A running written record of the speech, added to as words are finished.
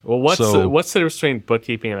Well, what's the difference between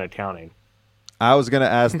bookkeeping and accounting? I was going to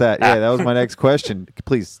ask that. Yeah, that was my next question.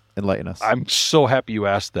 Please enlighten us. I'm so happy you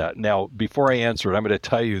asked that. Now, before I answer it, I'm going to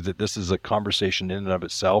tell you that this is a conversation in and of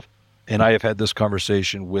itself. And I have had this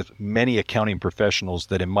conversation with many accounting professionals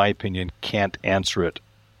that, in my opinion, can't answer it.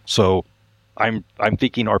 So I'm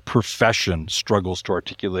thinking our profession struggles to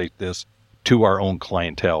articulate this to our own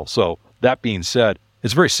clientele. So that being said,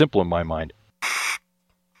 it's very simple in my mind.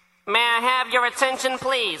 May I have your attention,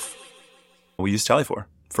 please? We use Tally4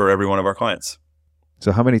 for every one of our clients.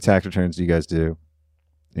 So how many tax returns do you guys do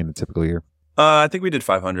in a typical year? I think we did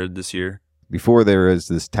 500 this year. Before there is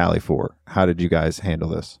this Tally4, how did you guys handle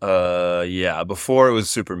this? Yeah, before it was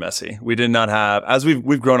super messy. We did not have, as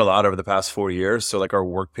we've grown a lot over the past 4 years, so like our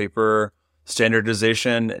work paper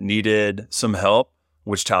standardization needed some help,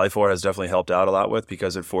 which Tally4 has definitely helped out a lot with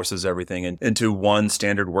because it forces everything into one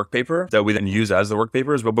standard work paper that we then use as the work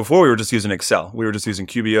papers. But before we were just using Excel. We were just using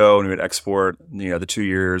QBO and we would export, the 2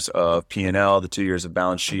 years of P&L, the 2 years of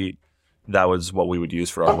balance sheet. That was what we would use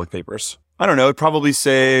for our work papers. I don't know, it probably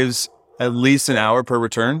saves at least an hour per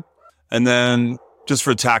return. And then just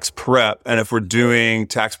for tax prep, and if we're doing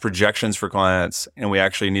tax projections for clients and we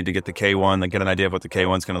actually need to get the K1, like get an idea of what the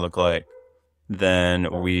K1 is going to look like,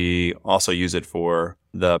 then we also use it for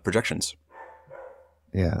the projections.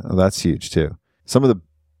 Yeah, well, that's huge too. Some of the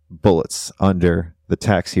bullets under the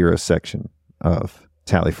Tax Hero section of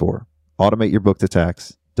Tally4: automate your book to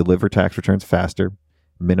tax, deliver tax returns faster,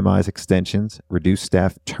 minimize extensions, reduce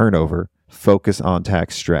staff turnover, focus on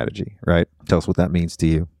tax strategy, right? Tell us what that means to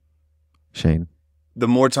you, Shane. The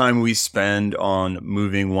more time we spend on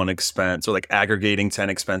moving one expense, or like aggregating 10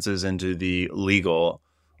 expenses into the legal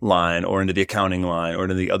line or into the accounting line or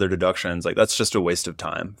into the other deductions, like that's just a waste of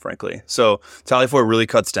time, frankly. So Tally4 really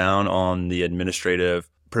cuts down on the administrative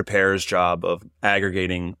preparer's job of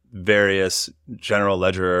aggregating various general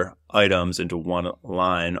ledger items into one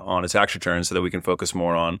line on a tax return so that we can focus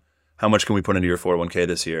more on how much can we put into your 401k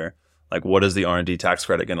this year? Like, what is the R&D tax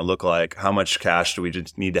credit going to look like? How much cash do we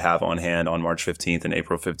just need to have on hand on March 15th and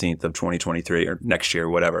April 15th of 2023 or next year,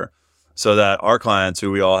 whatever, so that our clients,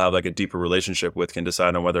 who we all have like a deeper relationship with, can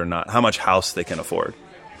decide on whether or not how much house they can afford,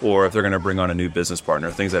 or if they're going to bring on a new business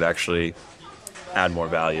partner, things that actually add more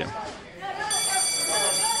value.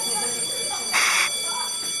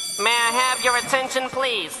 May I have your attention,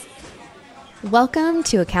 please? Welcome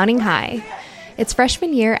to Accounting High. It's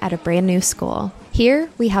freshman year at a brand new school. Here,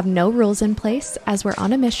 we have no rules in place as we're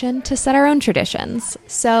on a mission to set our own traditions.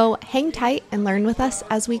 So hang tight and learn with us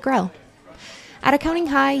as we grow. At Accounting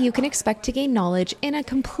High, you can expect to gain knowledge in a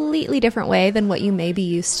completely different way than what you may be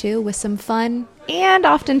used to, with some fun and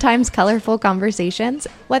oftentimes colorful conversations.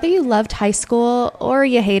 Whether you loved high school or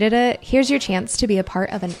you hated it, here's your chance to be a part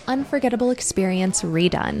of an unforgettable experience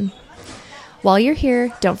redone. While you're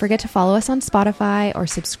here, don't forget to follow us on Spotify or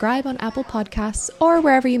subscribe on Apple Podcasts or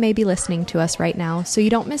wherever you may be listening to us right now so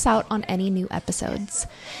you don't miss out on any new episodes.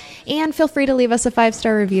 And feel free to leave us a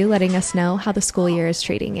 5-star review letting us know how the school year is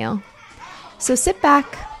treating you. So sit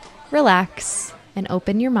back, relax, and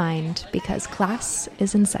open your mind because class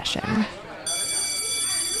is in session.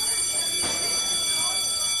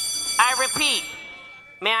 I repeat,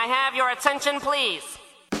 may I have your attention, please?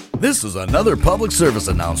 This is another public service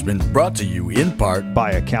announcement brought to you in part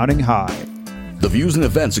by Accounting High. The views and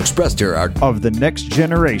events expressed here are of the next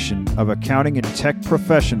generation of accounting and tech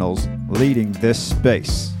professionals leading this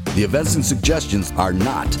space. The events and suggestions are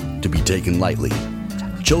not to be taken lightly.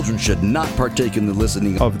 Children should not partake in the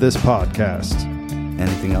listening of this podcast.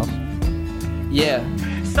 Anything else? Yeah.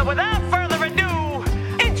 So without further ado,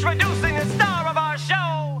 introducing the star of our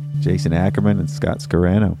show, Jason Ackerman and Scott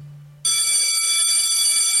Scarano.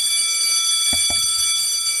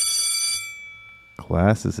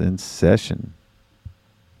 Class is in session.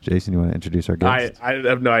 Jason, you want to introduce our guest? I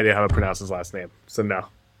have no idea how to pronounce his last name, so no.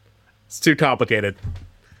 It's too complicated.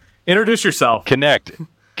 Introduce yourself.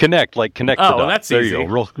 Knecht, like connect the dots. Well, that's there easy. you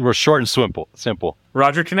go. Real short and simple.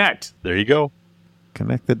 Roger Knecht. There you go.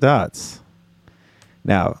 Connect the dots.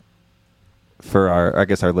 Now, for our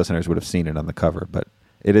listeners would have seen it on the cover, but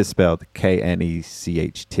it is spelled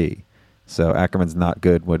Knecht. So Ackerman's not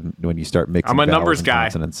good when you start mixing. I'm a vowels numbers and guy.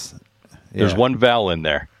 Consonants. There's one vowel in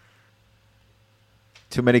there.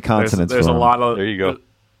 Too many consonants. There's a lot of. There you go.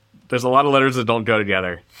 There's a lot of letters that don't go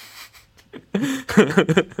together.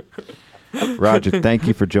 Roger, thank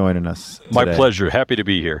you for joining us today. My pleasure. Happy to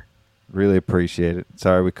be here. Really appreciate it.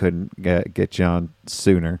 Sorry we couldn't get you on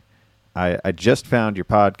sooner. I just found your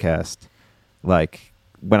podcast, like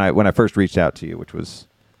when I first reached out to you, which was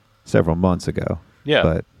several months ago. Yeah.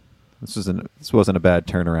 But this wasn't a bad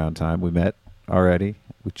turnaround time. We met already.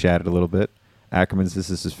 We chatted a little bit, Ackerman's, this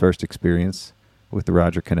is his first experience with the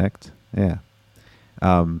Roger Knecht. Yeah.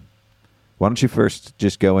 Why don't you first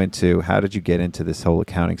just go into how did you get into this whole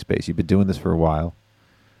accounting space? You've been doing this for a while.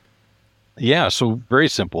 Yeah, so very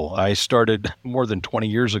simple. I started more than 20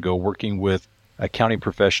 years ago working with accounting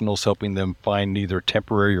professionals, helping them find either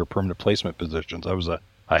temporary or permanent placement positions. I was a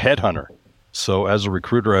headhunter. So as a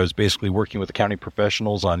recruiter, I was basically working with accounting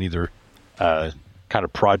professionals on either kind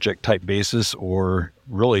of project type basis or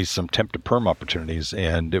really some temp to perm opportunities.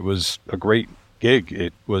 And it was a great gig.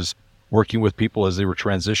 It was working with people as they were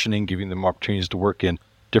transitioning, giving them opportunities to work in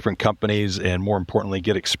different companies and more importantly,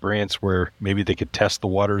 get experience where maybe they could test the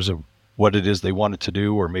waters of what it is they wanted to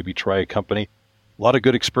do or maybe try a company. A lot of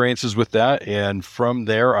good experiences with that. And from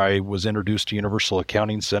there, I was introduced to Universal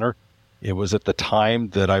Accounting Center. It was at the time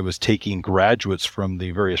that I was taking graduates from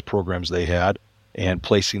the various programs they had and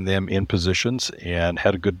placing them in positions and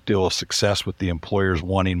had a good deal of success with the employers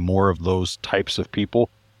wanting more of those types of people.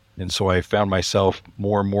 And so I found myself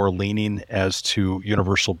more and more leaning as to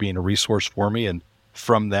Universal being a resource for me. And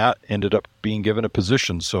from that, ended up being given a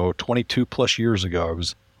position. So 22 plus years ago, I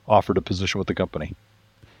was offered a position with the company.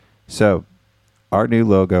 So our new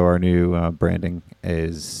logo, our new branding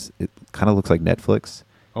it kind of looks like Netflix.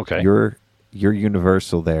 Okay. Your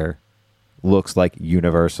Universal there looks like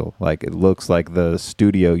Universal. Like it looks like the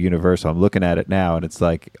studio Universal. I'm looking at it now and it's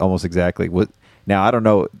like almost exactly what. Now, I don't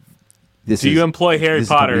know. Do you employ Harry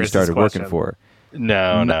Potter? You started working for.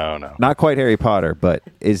 No. Not quite Harry Potter, but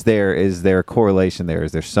is there a correlation there?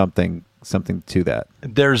 Is there something to that?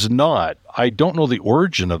 There's not. I don't know the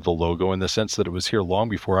origin of the logo in the sense that it was here long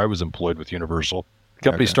before I was employed with Universal. The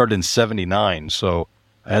company started in 79, so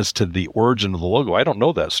as to the origin of the logo, I don't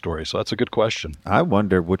know that story, so that's a good question. I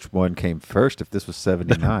wonder which one came first if this was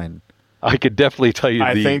 79. I could definitely tell you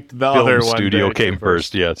I think the film other studio one came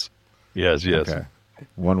first. Yes. Okay.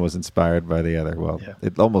 One was inspired by the other. Well, Yeah.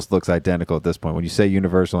 It almost looks identical at this point. When you say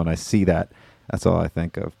Universal and I see that, that's all I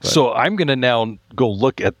think of. But. So I'm going to now go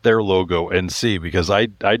look at their logo and see, because I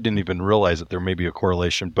didn't even realize that there may be a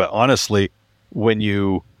correlation. But honestly, when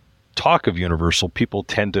you talk of Universal, people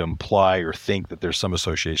tend to imply or think that there's some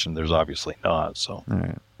association. There's obviously not. So, all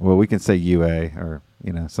right. Well, we can say UA, or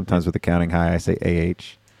sometimes with Accounting High, I say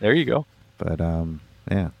AH. There you go. But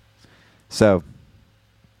yeah. So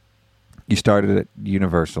you started at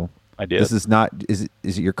Universal. I did. This is not. Is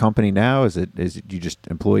it your company now? Is it you just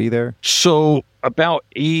employee there? So about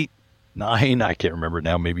 8, 9, I can't remember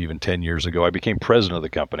now, maybe even 10 years ago, I became president of the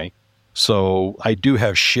company. So I do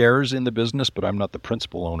have shares in the business, but I'm not the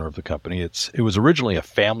principal owner of the company. It was originally a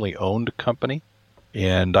family-owned company,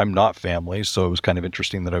 and I'm not family, so it was kind of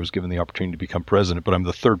interesting that I was given the opportunity to become president, but I'm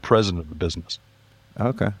the third president of the business.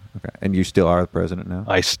 Okay. And you still are the president now?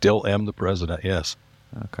 I still am the president, yes.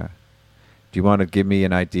 Okay. Do you want to give me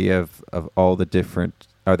an idea of all the different,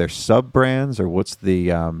 are there sub-brands, or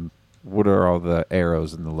what are all the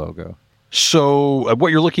arrows in the logo? So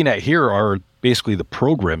what you're looking at here are basically the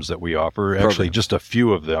programs that we offer, actually just a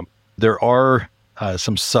few of them. There are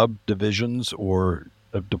some subdivisions or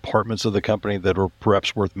departments of the company that are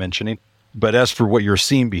perhaps worth mentioning. But as for what you're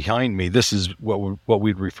seeing behind me, this is what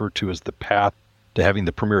we'd refer to as the path to having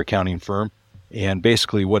the premier accounting firm. And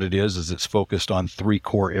basically what it is it's focused on 3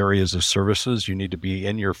 core areas of services. You need to be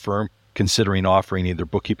in your firm considering offering either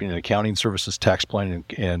bookkeeping and accounting services, tax planning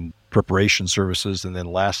and preparation services, and then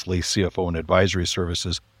lastly, CFO and advisory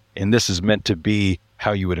services. And this is meant to be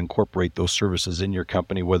how you would incorporate those services in your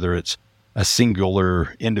company, whether it's a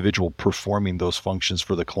singular individual performing those functions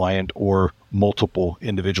for the client or multiple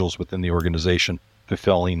individuals within the organization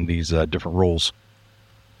fulfilling these different roles.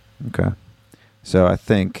 Okay. So I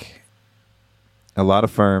think a lot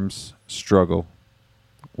of firms struggle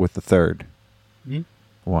with the third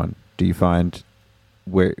one. Do you find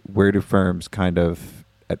where do firms kind of,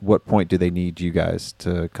 at what point do they need you guys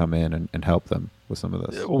to come in and help them with some of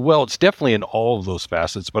this? Well, it's definitely in all of those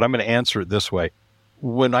facets, but I'm going to answer it this way.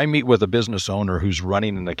 When I meet with a business owner who's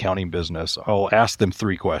running an accounting business, I'll ask them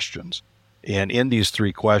 3 questions. And in these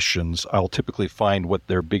 3 questions, I'll typically find what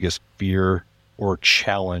their biggest fear or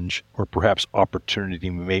challenge or perhaps opportunity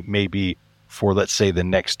may be for, let's say, the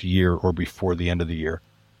next year or before the end of the year.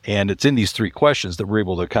 And it's in these 3 questions that we're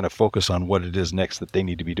able to kind of focus on what it is next that they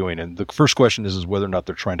need to be doing. And the first question is whether or not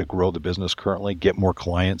they're trying to grow the business currently, get more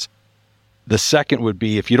clients. The second would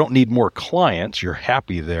be, if you don't need more clients, you're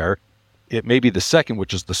happy there. It may be the second,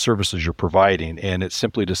 which is the services you're providing. And it's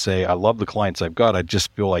simply to say, I love the clients I've got. I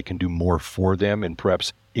just feel I can do more for them and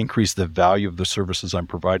perhaps increase the value of the services I'm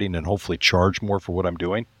providing and hopefully charge more for what I'm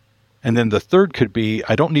doing. And then the third could be,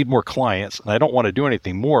 I don't need more clients and I don't want to do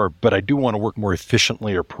anything more, but I do want to work more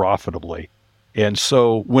efficiently or profitably. And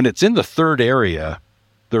so when it's in the third area,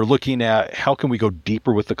 they're looking at how can we go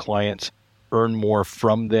deeper with the clients, earn more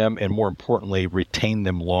from them, and more importantly, retain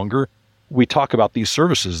them longer. We talk about these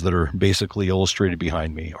services that are basically illustrated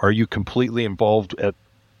behind me. Are you completely involved at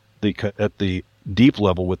the deep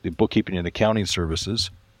level with the bookkeeping and accounting services?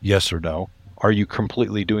 Yes or no. Are you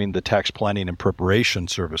completely doing the tax planning and preparation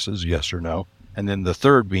services? Yes or no. And then the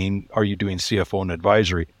third being, are you doing CFO and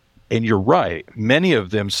advisory? And you're right. Many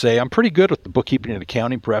of them say, I'm pretty good with the bookkeeping and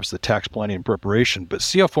accounting, perhaps the tax planning and preparation, but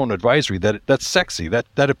CFO and advisory, that's sexy. That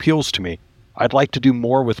appeals to me. I'd like to do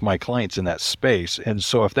more with my clients in that space. And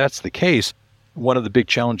so if that's the case, one of the big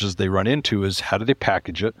challenges they run into is how do they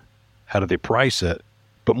package it? How do they price it?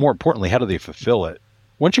 But more importantly, how do they fulfill it?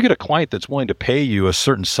 Once you get a client that's willing to pay you a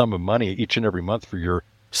certain sum of money each and every month for your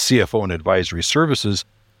CFO and advisory services,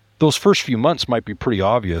 those first few months might be pretty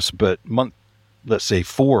obvious, but let's say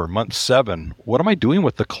 4, month 7, what am I doing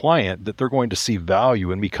with the client that they're going to see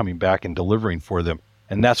value in me coming back and delivering for them?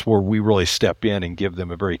 And that's where we really step in and give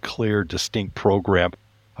them a very clear, distinct program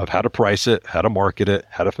of how to price it, how to market it,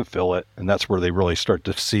 how to fulfill it. And that's where they really start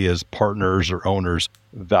to see as partners or owners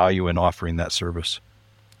value in offering that service.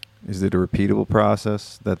 Is it a repeatable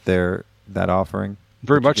process that offering?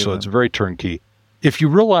 Very much so. It's very turnkey. If you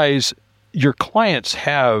realize your clients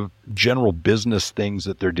have general business things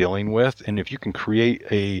that they're dealing with, and if you can create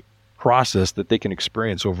a process that they can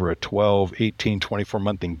experience over a 12, 18,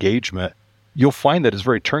 24-month engagement, you'll find that it's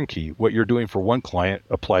very turnkey. What you're doing for one client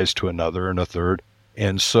applies to another and a third.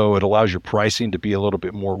 And so it allows your pricing to be a little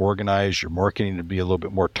bit more organized, your marketing to be a little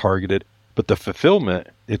bit more targeted. But the fulfillment,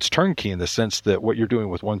 it's turnkey in the sense that what you're doing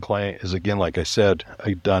with one client is, again, like I said,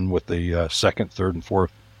 done with the second, third, and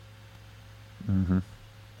fourth. Mm-hmm.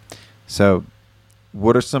 So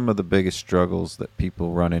what are some of the biggest struggles that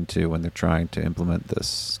people run into when they're trying to implement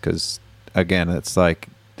this? Because, again, it's like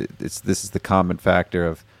this is the common factor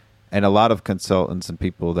of, and a lot of consultants and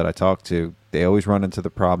people that I talk to, they always run into the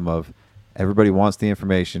problem of everybody wants the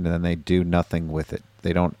information and then they do nothing with it.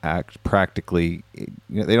 They don't act practically.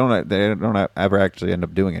 They don't ever actually end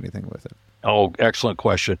up doing anything with it. Oh, excellent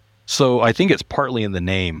question. So I think it's partly in the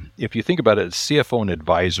name. If you think about it, it's CFO and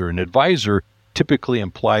advisor. An advisor typically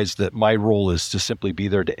implies that my role is to simply be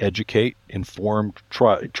there to educate, inform,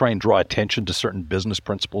 try and draw attention to certain business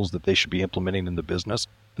principles that they should be implementing in the business.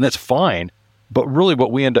 And that's fine. But really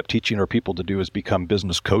what we end up teaching our people to do is become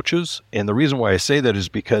business coaches. And the reason why I say that is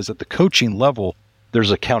because at the coaching level, there's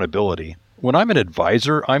accountability. When I'm an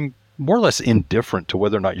advisor, I'm more or less indifferent to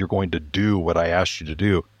whether or not you're going to do what I asked you to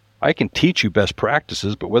do. I can teach you best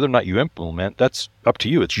practices, but whether or not you implement, that's up to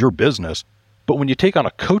you. It's your business. But when you take on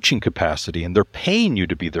a coaching capacity and they're paying you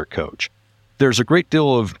to be their coach, there's a great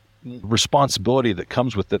deal of responsibility that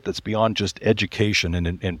comes with it that's beyond just education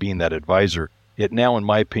and being that advisor. It now, in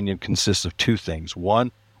my opinion, consists of two things.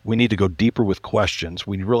 One, we need to go deeper with questions.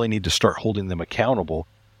 We really need to start holding them accountable.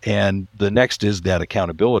 And the next is that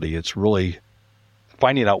accountability. It's really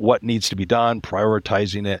finding out what needs to be done,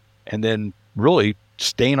 prioritizing it, and then really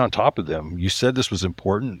staying on top of them. You said this was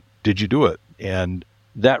important. Did you do it? And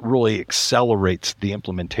that really accelerates the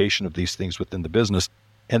implementation of these things within the business.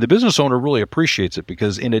 And the business owner really appreciates it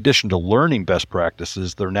because in addition to learning best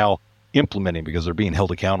practices, they're now implementing because they're being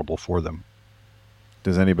held accountable for them.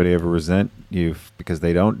 Does anybody ever resent you because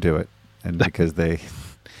they don't do it? And because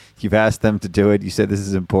you've asked them to do it, you said this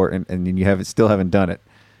is important, and you still haven't done it.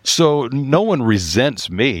 So no one resents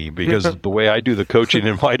me because the way I do the coaching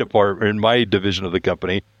in my department, in my division of the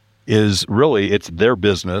company, is really it's their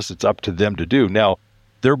business. It's up to them to do. Now,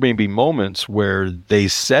 there may be moments where they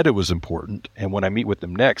said it was important, and when I meet with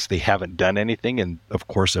them next, they haven't done anything. And of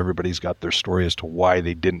course, everybody's got their story as to why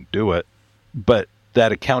they didn't do it. But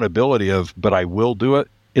that accountability of, but I will do it,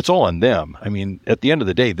 it's all on them. I mean, at the end of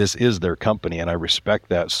the day, this is their company, and I respect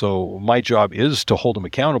that. So my job is to hold them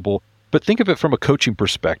accountable. But think of it from a coaching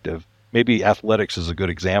perspective. Maybe athletics is a good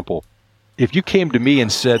example. If you came to me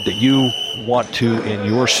and said that you want to, in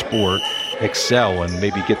your sport, excel and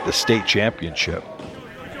maybe get the state championship,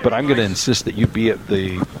 but I'm going to insist that you be at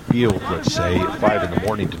the field, let's say, at 5 in the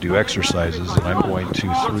morning to do exercises, and I'm going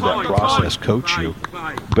to, through that process, coach you,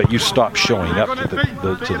 but you stop showing up to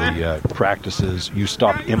the practices, you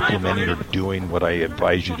stop implementing or doing what I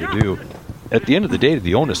advise you to do. At the end of the day,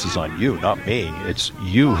 the onus is on you, not me. It's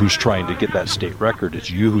you who's trying to get that state record. It's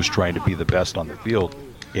you who's trying to be the best on the field.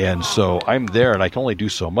 And so I'm there, and I can only do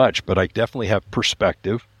so much, but I definitely have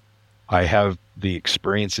perspective. I have the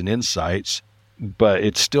experience and insights, but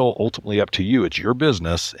it's still ultimately up to you. It's your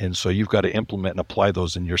business, and so you've got to implement and apply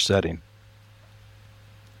those in your setting.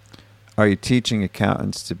 Are you teaching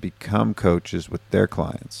accountants to become coaches with their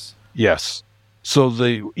clients? Yes. So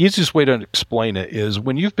the easiest way to explain it is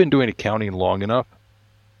when you've been doing accounting long enough,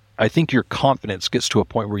 I think your confidence gets to a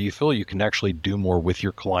point where you feel you can actually do more with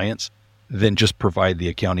your clients than just provide the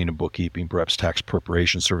accounting and bookkeeping, perhaps tax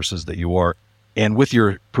preparation services that you are. And with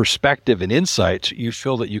your perspective and insights, you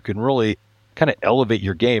feel that you can really kind of elevate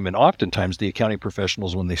your game. And oftentimes the accounting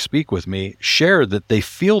professionals, when they speak with me, share that they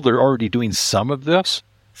feel they're already doing some of this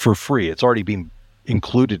for free. It's already being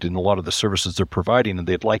included in a lot of the services they're providing, and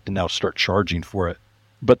they'd like to now start charging for it.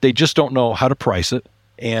 But they just don't know how to price it.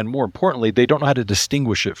 And more importantly, they don't know how to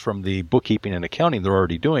distinguish it from the bookkeeping and accounting they're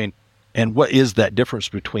already doing. And what is that difference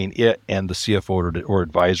between it and the CFO or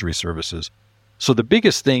advisory services? So the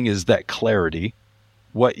biggest thing is that clarity.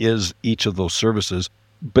 What is each of those services?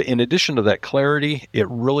 But in addition to that clarity, it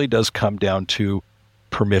really does come down to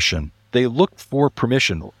permission. They look for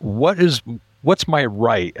permission. What's my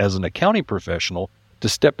right as an accounting professional to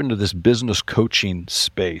step into this business coaching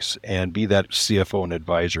space and be that CFO and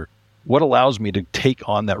advisor? What allows me to take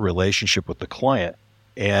on that relationship with the client?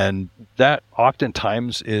 And that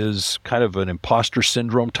oftentimes is kind of an imposter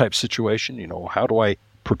syndrome type situation. How do I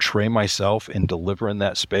portray myself and deliver in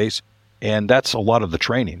that space? And that's a lot of the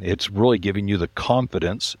training. It's really giving you the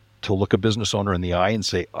confidence to look a business owner in the eye and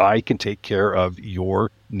say, I can take care of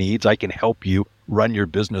your needs. I can help you run your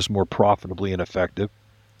business more profitably and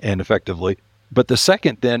effectively. But the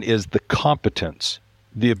second then is the competence,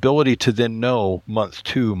 the ability to then know month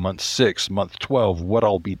 2, month 6, month 12, what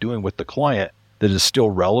I'll be doing with the client that is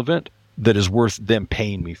still relevant, that is worth them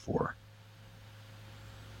paying me for.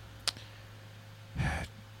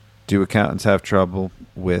 Do accountants have trouble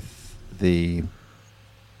with the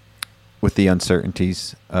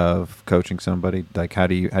uncertainties of coaching somebody? Like, how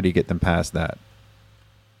do you get them past that?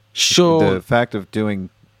 So the fact of doing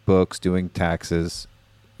books, doing taxes,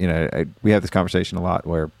 we have this conversation a lot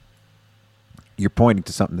where you're pointing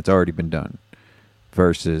to something that's already been done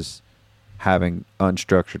versus having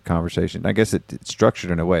unstructured conversation. I guess it's structured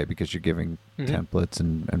in a way because you're giving templates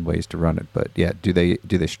and ways to run it. But yeah, do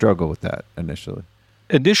they struggle with that initially?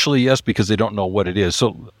 Initially, yes, because they don't know what it is.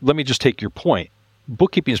 So let me just take your point.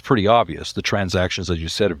 Bookkeeping is pretty obvious. The transactions, as you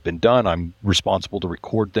said, have been done. I'm responsible to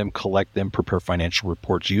record them, collect them, prepare financial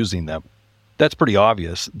reports using them. That's pretty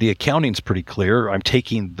obvious. The accounting's pretty clear. I'm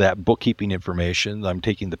taking that bookkeeping information. I'm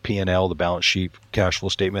taking the P&L, the balance sheet, cash flow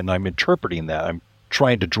statement, and I'm interpreting that. I'm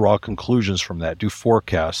trying to draw conclusions from that, do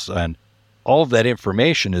forecasts, and all of that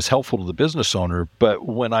information is helpful to the business owner. But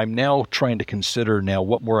when I'm now trying to consider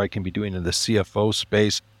what more I can be doing in the CFO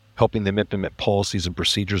space, helping them implement policies and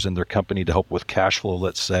procedures in their company to help with cash flow,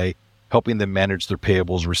 let's say, helping them manage their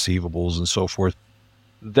payables, receivables, and so forth,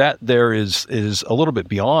 that there is a little bit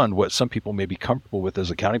beyond what some people may be comfortable with as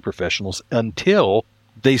accounting professionals until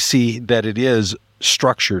they see that it is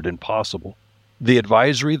structured and possible. The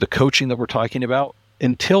advisory, the coaching that we're talking about,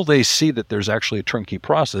 until they see that there's actually a turnkey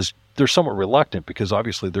process, they're somewhat reluctant because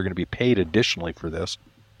obviously they're going to be paid additionally for this.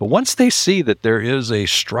 But once they see that there is a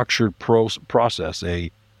structured process,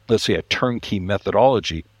 let's say a turnkey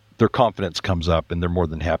methodology, their confidence comes up and they're more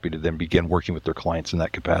than happy to then begin working with their clients in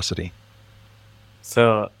that capacity.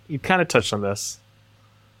 So you kind of touched on this.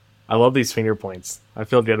 I love these finger points. I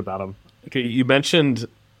feel good about them. Okay, you mentioned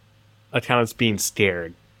accountants being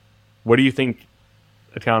scared. What do you think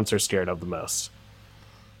accountants are scared of the most?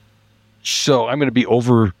 So I'm going to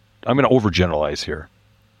overgeneralize here.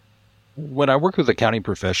 When I work with accounting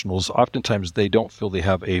professionals, oftentimes they don't feel they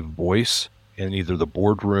have a voice in either the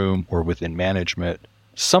boardroom or within management.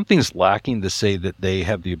 Something's lacking to say that they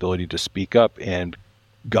have the ability to speak up and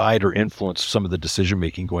guide or influence some of the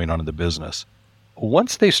decision-making going on in the business.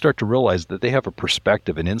 Once they start to realize that they have a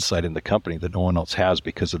perspective and insight in the company that no one else has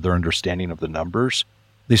because of their understanding of the numbers,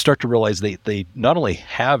 they start to realize they not only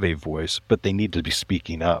have a voice, but they need to be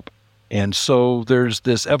speaking up. And so there's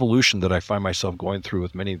this evolution that I find myself going through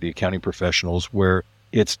with many of the accounting professionals where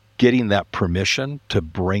it's getting that permission to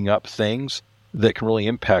bring up things that can really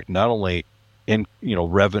impact not only in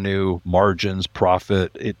revenue, margins,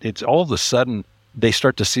 profit. It's all of a sudden they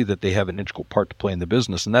start to see that they have an integral part to play in the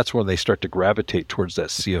business. And that's when they start to gravitate towards that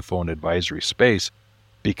CFO and advisory space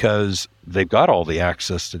because they've got all the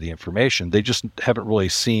access to the information. They just haven't really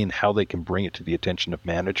seen how they can bring it to the attention of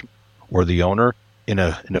management or the owner in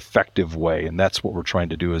an effective way. And that's what we're trying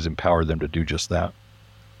to do, is empower them to do just that.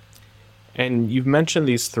 And you've mentioned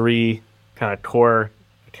these 3 kind of core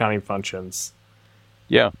accounting functions.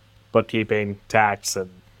 Yeah. Bookkeeping, tax, and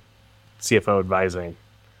CFO advising.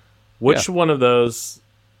 Which one of those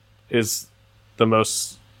is the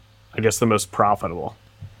most profitable?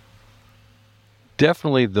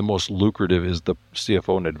 Definitely the most lucrative is the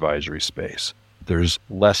CFO and advisory space. There's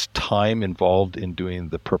less time involved in doing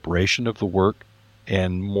the preparation of the work.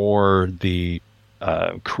 and more the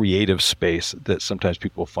creative space that sometimes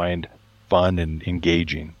people find fun and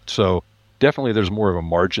engaging. So definitely there's more of a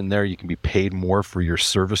margin there. You can be paid more for your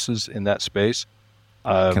services in that space.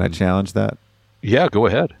 Can I challenge that? Yeah, go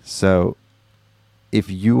ahead. So if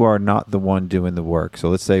you are not the one doing the work, so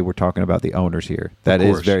let's say we're talking about the owners here, that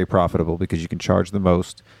is very profitable because you can charge the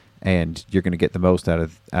most and you're going to get the most out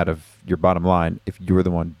of your bottom line if you're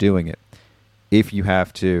the one doing it. If you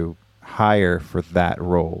have to hire for that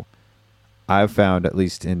role, I've found, at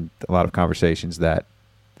least in a lot of conversations, that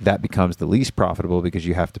becomes the least profitable because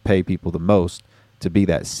you have to pay people the most to be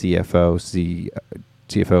that CFO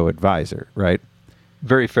advisor, right?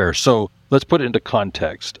 Very fair. So let's put it into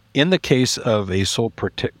context. In the case of a sole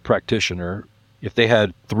practitioner, if they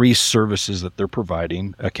had 3 services that they're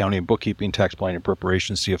providing, accounting and bookkeeping, tax planning and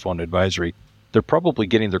preparation, CFO and advisory, they're probably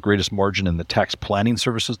getting their greatest margin in the tax planning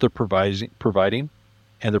services they're providing,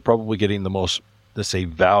 and they're probably getting the most, let's say,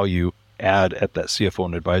 value add at that CFO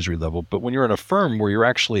and advisory level. But when you're in a firm where you're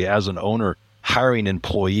actually, as an owner, hiring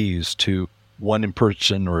employees to one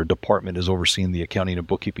person or a department is overseeing the accounting and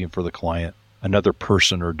bookkeeping for the client, another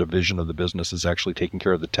person or division of the business is actually taking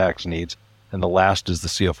care of the tax needs, and the last is the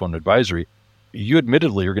CFO and advisory, you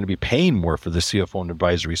admittedly are going to be paying more for the CFO and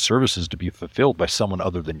advisory services to be fulfilled by someone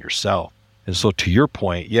other than yourself. And so to your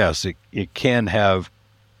point, yes, it can have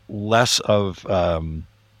less of,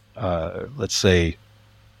 let's say,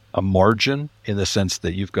 a margin in the sense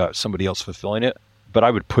that you've got somebody else fulfilling it. But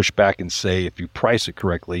I would push back and say if you price it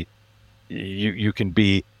correctly, you can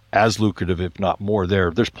be as lucrative, if not more.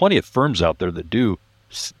 There's plenty of firms out there that do,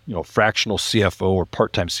 fractional CFO or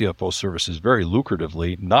part-time CFO services very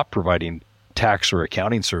lucratively, not providing tax or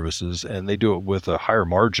accounting services, and they do it with a higher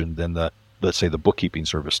margin than let's say the bookkeeping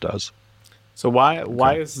service does. So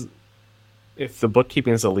why is, if the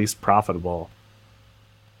bookkeeping is the least profitable,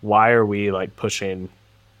 why are we like pushing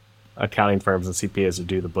accounting firms and CPAs to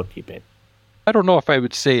do the bookkeeping? I don't know if I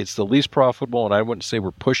would say it's the least profitable, and I wouldn't say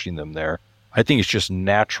we're pushing them there. I think it's just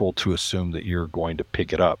natural to assume that you're going to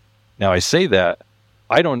pick it up. Now, I say that,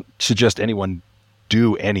 I don't suggest anyone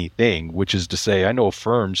do anything, which is to say, I know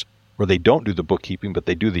firms where they don't do the bookkeeping, but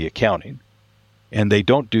they do the accounting. And they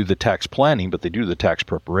don't do the tax planning, but they do the tax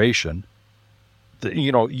preparation.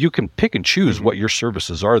 You can pick and choose what your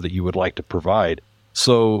services are that you would like to provide.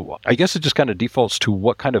 So I guess it just kind of defaults to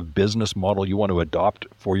what kind of business model you want to adopt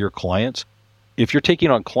for your clients. If you're taking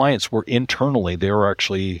on clients where internally they are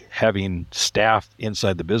actually having staff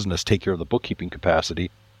inside the business take care of the bookkeeping capacity,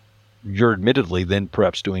 you're admittedly then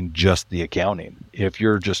perhaps doing just the accounting. If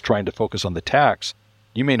you're just trying to focus on the tax,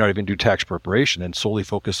 you may not even do tax preparation and solely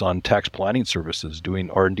focus on tax planning services, doing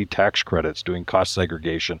R&D tax credits, doing cost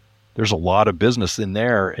segregation. There's a lot of business in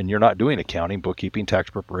there, and you're not doing accounting, bookkeeping, tax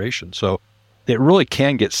preparation. So it really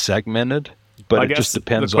can get segmented, but it just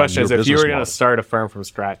depends on your business model. The question is, if you were going to start a firm from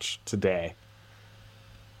scratch today,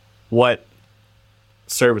 what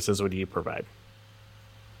services would you provide?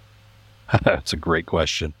 That's a great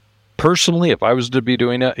question. Personally, if I was to be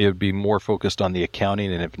doing it, it would be more focused on the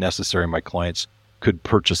accounting, and if necessary, my clients could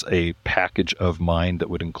purchase a package of mine that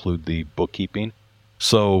would include the bookkeeping.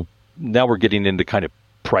 So now we're getting into kind of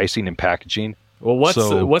pricing and packaging. Well, what's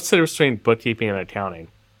the difference between bookkeeping and accounting?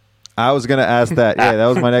 I was going to ask that. Yeah, that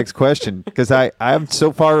was my next question, because I'm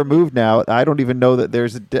so far removed now. I don't even know that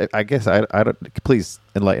there's I guess I don't. Please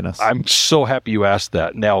enlighten us. I'm so happy you asked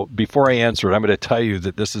that. Now, before I answer it, I'm going to tell you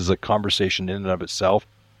that this is a conversation in and of itself.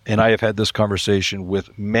 And I have had this conversation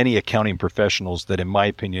with many accounting professionals that, in my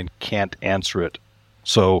opinion, can't answer it.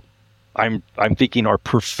 So I'm thinking our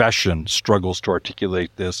profession struggles to articulate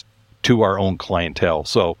this to our own clientele.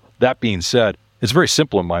 So that being said, it's very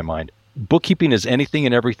simple in my mind. Bookkeeping is anything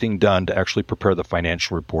and everything done to actually prepare the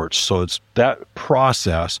financial reports. So it's that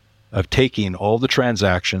process of taking all the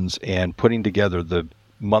transactions and putting together the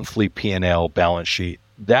monthly P&L balance sheet.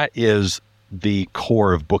 That is the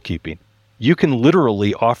core of bookkeeping. You can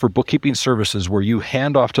literally offer bookkeeping services where you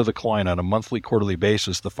hand off to the client on a monthly, quarterly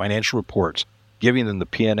basis the financial reports, giving them the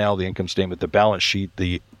P&L, the income statement, the balance sheet,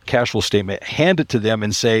 the cash flow statement, hand it to them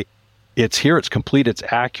and say, it's here, it's complete, it's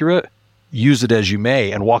accurate, use it as you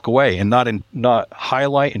may, and walk away, and not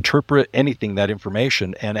highlight, interpret anything, that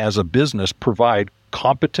information, and as a business provide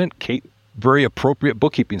competent, very appropriate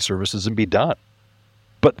bookkeeping services and be done.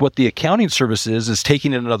 But what the accounting service is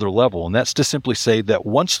taking it another level, and that's to simply say that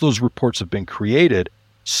once those reports have been created,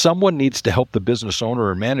 someone needs to help the business owner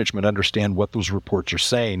or management understand what those reports are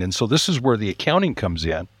saying. And so this is where the accounting comes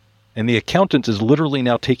in, and the accountant is literally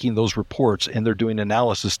now taking those reports and they're doing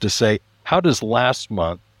analysis to say, how does last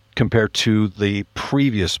month compare to the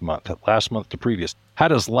previous month, last month to previous? How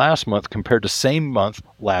does last month compare to same month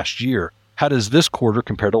last year? How does this quarter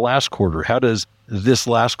compare to last quarter? How does this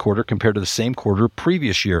last quarter compare to the same quarter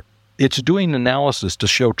previous year? It's doing analysis to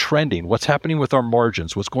show trending. What's happening with our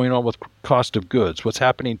margins? What's going on with cost of goods? What's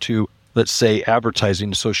happening to, let's say,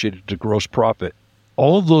 advertising associated to gross profit?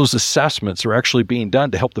 All of those assessments are actually being done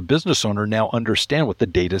to help the business owner now understand what the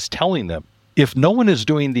data is telling them. If no one is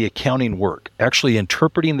doing the accounting work, actually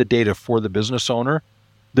interpreting the data for the business owner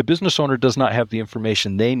does not have the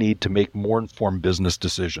information they need to make more informed business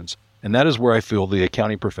decisions. And that is where I feel the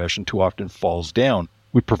accounting profession too often falls down.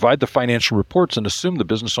 We provide the financial reports and assume the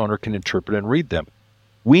business owner can interpret and read them.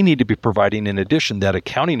 We need to be providing, in addition, that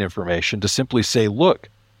accounting information to simply say, look,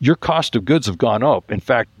 your cost of goods have gone up. In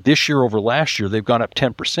fact, this year over last year, they've gone up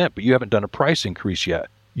 10%, but you haven't done a price increase yet.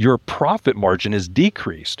 Your profit margin is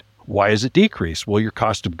decreased. Why is it decreased? Well, your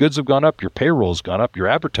cost of goods have gone up, your payroll has gone up, your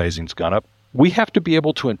advertising's gone up. We have to be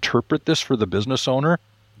able to interpret this for the business owner.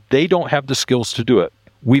 They don't have the skills to do it.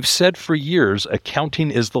 We've said for years,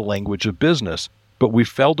 accounting is the language of business. But we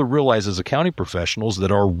failed to realize as accounting professionals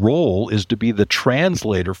that our role is to be the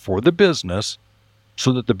translator for the business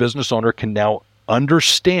so that the business owner can now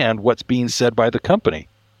understand what's being said by the company.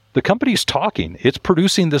 The company's talking, it's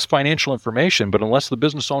producing this financial information, but unless the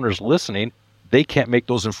business owner is listening, they can't make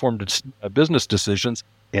those informed business decisions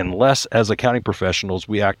unless, as accounting professionals,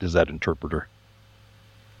 we act as that interpreter.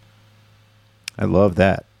 I love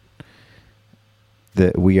that.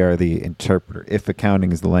 That we are the interpreter. If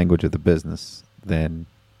accounting is the language of the business, then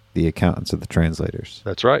the accountants are the translators.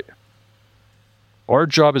 That's right. Our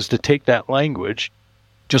job is to take that language,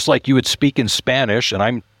 just like you would speak in Spanish, and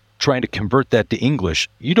I'm trying to convert that to English.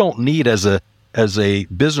 You don't need, as a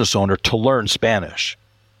business owner, to learn Spanish.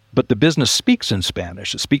 But the business speaks in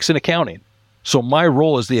Spanish. It speaks in accounting. So my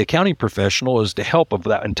role as the accounting professional is to help of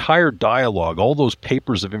that entire dialogue, all those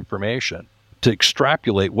papers of information, to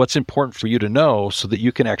extrapolate what's important for you to know so that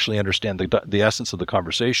you can actually understand the essence of the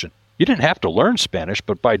conversation. You didn't have to learn Spanish,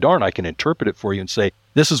 but by darn, I can interpret it for you and say,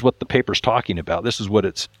 this is what the paper's talking about. This is what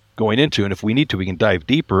it's going into. And if we need to, we can dive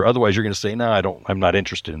deeper. Otherwise, you're going to say, no, I'm not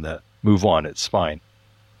interested in that. Move on. It's fine.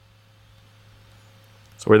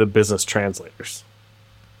 So we're the business translators.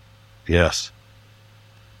 Yes.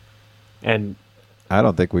 And I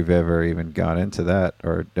don't think we've ever even gone into that,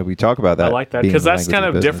 or did we talk about that? I like that because that's kind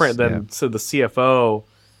of different than, so the CFO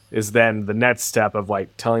is then the next step of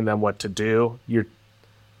like telling them what to do. You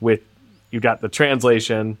got the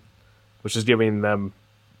translation, which is giving them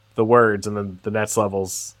the words, and then the next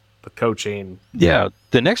level's the coaching. Yeah,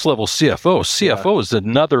 the next level CFO. CFO is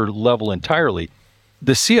another level entirely.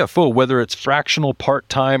 The CFO, whether it's fractional,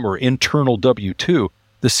 part-time, or internal W-2,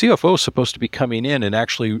 the CFO is supposed to be coming in and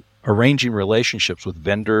actually arranging relationships with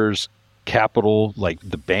vendors, capital, like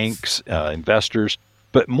the banks, investors.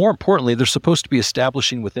 But more importantly, they're supposed to be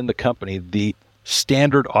establishing within the company the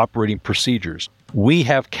standard operating procedures. We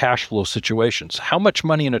have cash flow situations. How much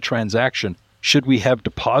money in a transaction should we have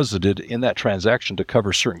deposited in that transaction to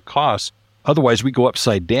cover certain costs? Otherwise, we go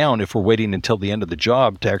upside down if we're waiting until the end of the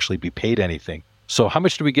job to actually be paid anything. So how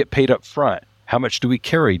much do we get paid up front? How much do we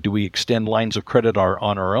carry? Do we extend lines of credit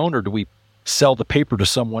on our own, or do we sell the paper to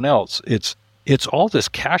someone else? It's all this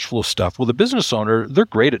cash flow stuff. Well, the business owner, they're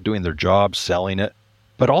great at doing their job, selling it,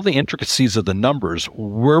 but all the intricacies of the numbers,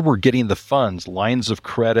 where we're getting the funds, lines of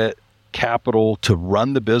credit, capital to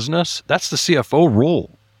run the business, that's the CFO role.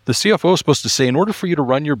 The CFO is supposed to say, in order for you to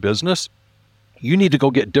run your business, you need to go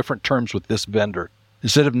get different terms with this vendor.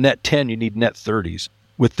 Instead of net 10, you need net 30s.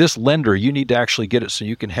 With this lender, you need to actually get it so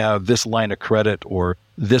you can have this line of credit or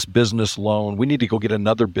this business loan. We need to go get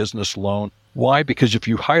another business loan. Why? Because if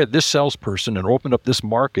you hire this salesperson and open up this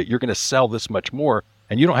market, you're going to sell this much more,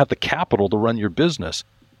 and you don't have the capital to run your business.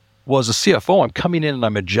 Well, as a CFO, I'm coming in and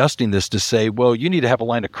I'm adjusting this to say, well, you need to have a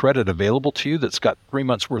line of credit available to you that's got 3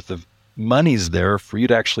 months worth of monies there for you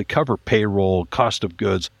to actually cover payroll, cost of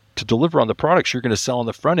goods, to deliver on the products you're going to sell on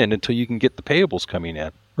the front end until you can get the payables coming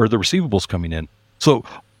in or the receivables coming in. So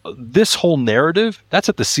this whole narrative, that's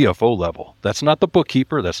at the CFO level. That's not the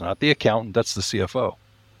bookkeeper. That's not the accountant. That's the CFO.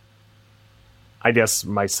 I guess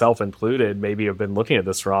myself included, maybe have been looking at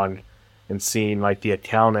this wrong and seeing like the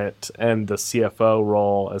accountant and the CFO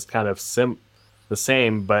role as kind of the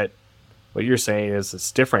same, but what you're saying is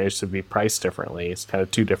it's different. It should be priced differently. It's kind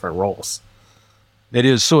of two different roles. It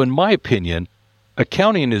is. So in my opinion,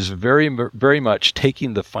 accounting is very, very much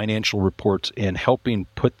taking the financial reports and helping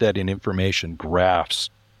put that in information, graphs,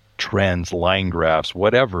 trends, line graphs,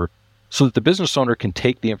 whatever, so that the business owner can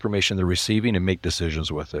take the information they're receiving and make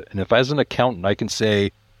decisions with it. And if as an accountant, I can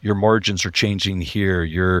say your margins are changing here,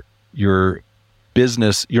 your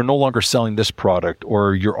business, you're no longer selling this product,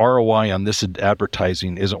 or your ROI on this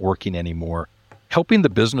advertising isn't working anymore. helping the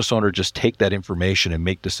business owner just take that information and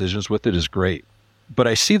make decisions with it is great. But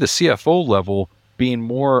I see the CFO level being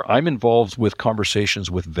more, I'm involved with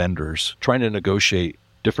conversations with vendors, trying to negotiate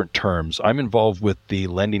different terms. I'm involved with the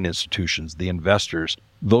lending institutions, the investors,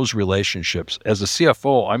 those relationships. As a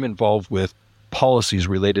CFO, I'm involved with policies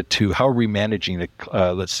related to how are we managing,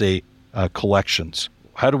 collections.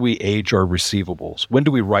 How do we age our receivables? When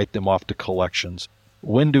do we write them off to collections?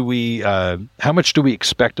 When do we, how much do we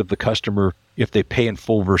expect of the customer if they pay in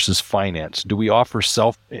full versus finance? Do we offer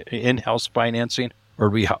in-house financing, or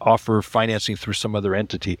do we offer financing through some other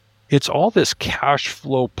entity? It's all this cash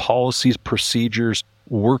flow policies, procedures,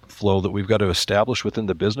 workflow that we've got to establish within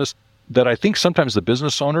the business that I think sometimes the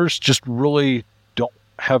business owners just really don't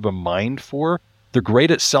have a mind for. They're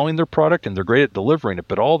great at selling their product and they're great at delivering it,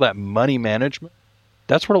 but all that money management,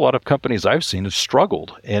 that's where a lot of companies I've seen have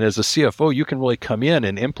struggled. And as a CFO, you can really come in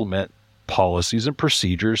and implement policies and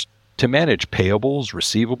procedures to manage payables,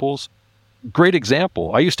 receivables. Great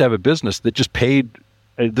example. I used to have a business that just paid,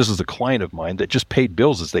 this is a client of mine, that just paid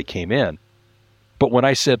bills as they came in. But when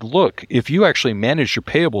I said, look, if you actually managed your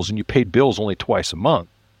payables and you paid bills only twice a month,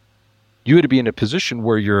 you had to be in a position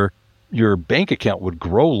where your bank account would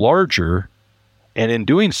grow larger. And in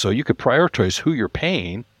doing so, you could prioritize who you're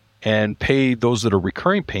paying and pay those that are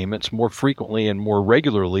recurring payments more frequently and more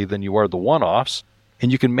regularly than you are the one-offs.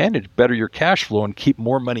 And you can manage better your cash flow and keep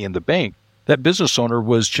more money in the bank. That business owner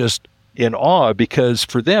was just in awe because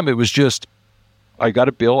for them, it was just, I got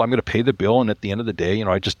a bill, I'm going to pay the bill. And at the end of the day,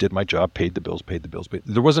 I just did my job, paid the bills.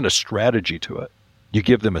 There wasn't a strategy to it. You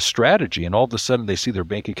give them a strategy and all of a sudden they see their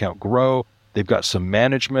bank account grow. They've got some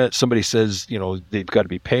management. Somebody says, they've got to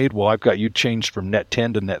be paid. Well, I've got you changed from net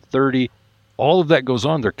 10 to net 30. All of that goes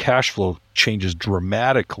on. Their cash flow changes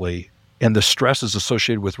dramatically and the stresses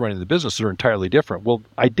associated with running the business are entirely different. Well,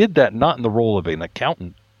 I did that not in the role of an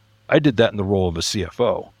accountant. I did that in the role of a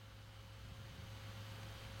CFO.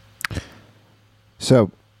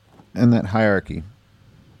 So, in that hierarchy,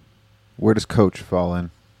 where does coach fall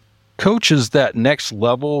in? Coach is that next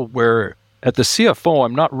level where at the CFO,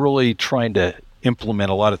 I'm not really trying to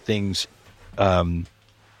implement a lot of things that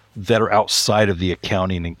are outside of the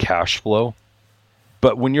accounting and cash flow.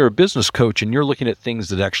 But when you're a business coach and you're looking at things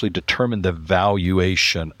that actually determine the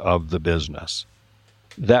valuation of the business,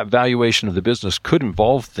 that valuation of the business could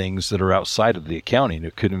involve things that are outside of the accounting.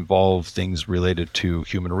 It could involve things related to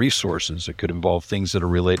human resources. It could involve things that are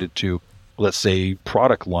related to, let's say,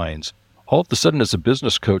 product lines. All of a sudden, as a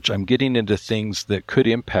business coach, I'm getting into things that could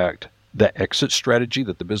impact that exit strategy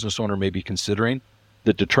that the business owner may be considering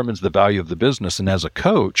that determines the value of the business. And as a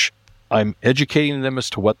coach, I'm educating them as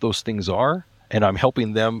to what those things are, and I'm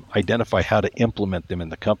helping them identify how to implement them in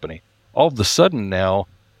the company. All of a sudden now,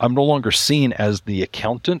 I'm no longer seen as the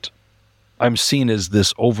accountant. I'm seen as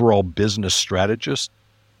this overall business strategist,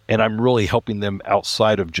 and I'm really helping them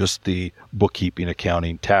outside of just the bookkeeping,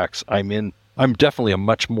 accounting, tax. I'm definitely a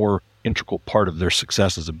much more integral part of their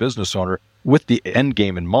success as a business owner with the end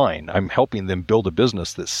game in mind. I'm helping them build a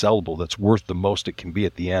business that's sellable, that's worth the most it can be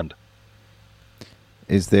at the end.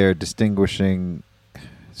 Is there distinguishing?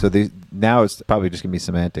 So now it's probably just going to be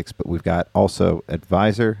semantics, but we've got also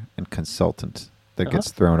advisor and consultant that gets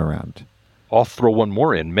thrown around. I'll throw one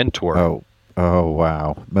more in, mentor. Oh,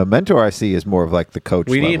 wow. The mentor I see is more of like the coach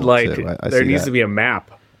We need level, there needs to be a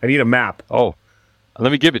map. I need a map. Oh,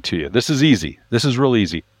 let me give it to you. This is easy. This is real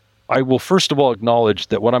easy. I will first of all acknowledge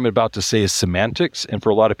that what I'm about to say is semantics, and for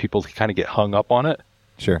a lot of people to kind of get hung up on it.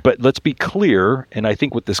 Sure. But let's be clear, and I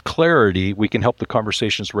think with this clarity, we can help the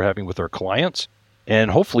conversations we're having with our clients, and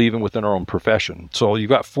hopefully even within our own profession. So you've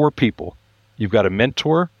got 4 people. You've got a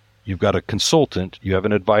mentor, you've got a consultant, you have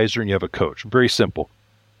an advisor, and you have a coach. Very simple.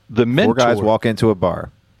 The mentor, 4 guys walk into a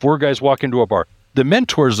bar. 4 guys walk into a bar. The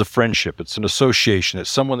mentor is a friendship. It's an association. It's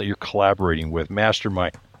someone that you're collaborating with,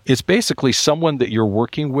 mastermind. It's basically someone that you're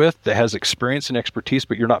working with that has experience and expertise,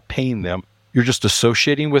 but you're not paying them. You're just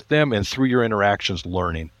associating with them and through your interactions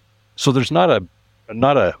learning. So there's not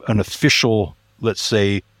an official, let's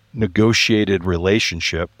say, negotiated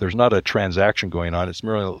relationship. There's not a transaction going on. It's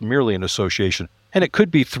merely an association. And it could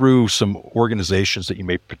be through some organizations that you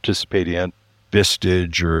may participate in,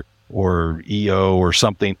 Vistage or EO or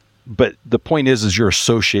something. But the point is you're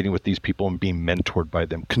associating with these people and being mentored by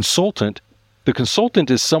them. The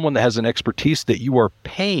consultant is someone that has an expertise that you are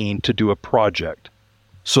paying to do a project.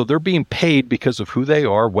 So they're being paid because of who they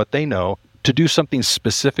are, what they know, to do something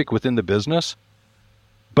specific within the business.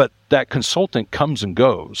 But that consultant comes and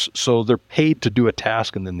goes. So they're paid to do a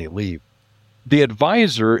task and then they leave. The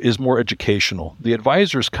advisor is more educational. The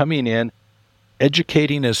advisor is coming in,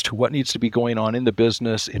 educating as to what needs to be going on in the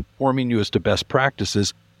business, informing you as to best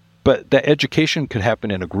practices. But that education could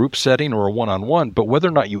happen in a group setting or a one-on-one, but whether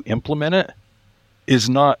or not you implement it is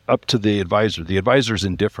not up to the advisor. The advisor's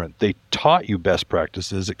indifferent. They taught you best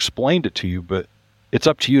practices, explained it to you, but it's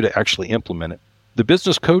up to you to actually implement it. The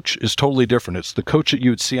business coach is totally different. It's the coach that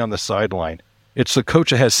you would see on the sideline. It's the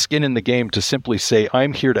coach that has skin in the game to simply say,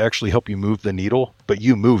 I'm here to actually help you move the needle, but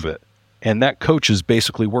you move it. And that coach is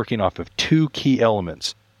basically working off of two key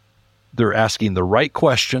elements. They're asking the right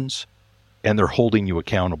questions, and they're holding you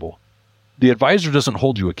accountable. The advisor doesn't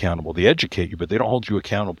hold you accountable. They educate you, but they don't hold you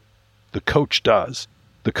accountable. The coach does.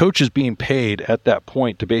 The coach is being paid at that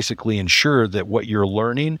point to basically ensure that what you're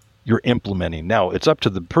learning, you're implementing. Now, it's up to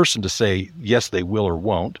the person to say, yes, they will or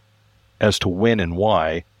won't, as to when and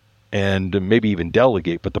why, and maybe even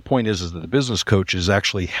delegate. But the point is that the business coach is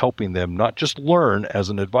actually helping them not just learn as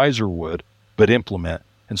an advisor would, but implement.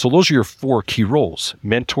 And so those are your four key roles.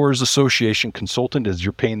 Mentors, association, consultant is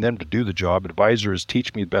you're paying them to do the job. Advisor is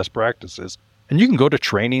teach me best practices. And you can go to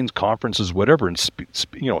trainings, conferences, whatever, and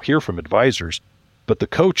hear from advisors. But the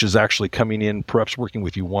coach is actually coming in, perhaps working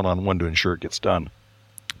with you one-on-one to ensure it gets done.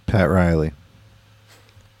 Pat Riley.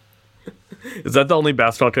 Is that the only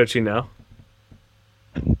basketball coach you know?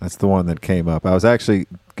 That's the one that came up. I was actually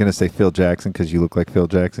going to say Phil Jackson because you look like Phil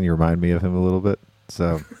Jackson. You remind me of him a little bit.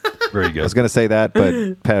 So very good. I was going to say that,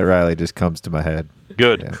 but Pat Riley just comes to my head.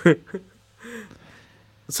 Good. Yeah.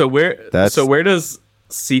 So where does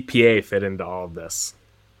CPA fit into all of this?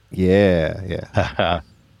 Yeah.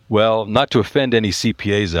 Well, not to offend any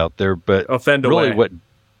CPAs out there, but offend really away.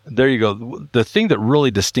 There you go. The thing that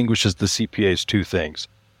really distinguishes the CPA is two things.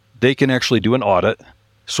 They can actually do an audit.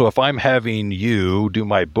 So if I'm having you do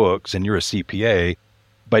my books and you're a CPA,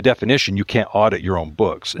 by definition, you can't audit your own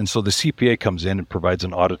books. And so the CPA comes in and provides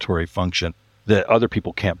an auditory function that other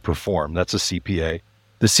people can't perform. That's a CPA.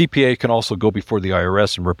 The CPA can also go before the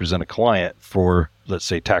IRS and represent a client for, let's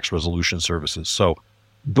say, tax resolution services. So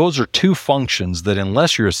those are two functions that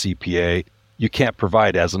unless you're a CPA, you can't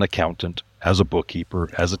provide as an accountant, as a bookkeeper,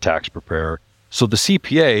 as a tax preparer. So the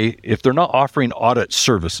CPA, if they're not offering audit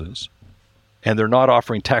services and they're not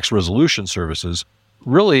offering tax resolution services,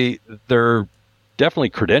 really they're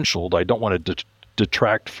definitely credentialed. I don't want to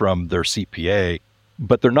detract from their CPA,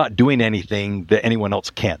 but they're not doing anything that anyone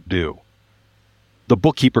else can't do. The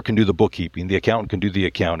bookkeeper can do the bookkeeping. The accountant can do the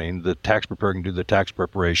accounting. The tax preparer can do the tax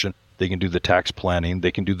preparation. They can do the tax planning.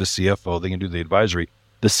 They can do the CFO. They can do the advisory.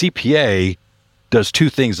 The CPA does two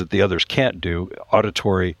things that the others can't do,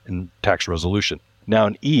 auditory and tax resolution. Now,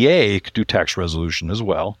 an EA could do tax resolution as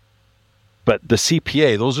well, but the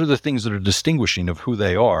CPA, those are the things that are distinguishing of who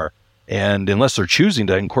they are. And unless they're choosing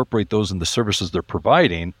to incorporate those in the services they're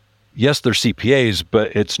providing, yes, they're CPAs,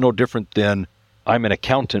 but it's no different than I'm an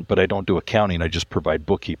accountant, but I don't do accounting. I just provide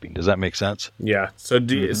bookkeeping. Does that make sense? Yeah. So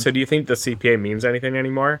do you think the CPA means anything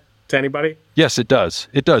anymore to anybody? Yes, it does.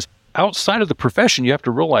 It does. Outside of the profession, you have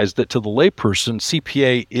to realize that to the layperson,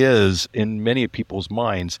 CPA is, in many people's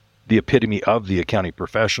minds, the epitome of the accounting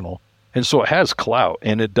professional. And so it has clout,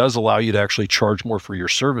 and it does allow you to actually charge more for your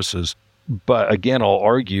services. But again, I'll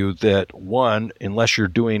argue that one, unless you're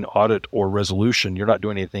doing audit or resolution, you're not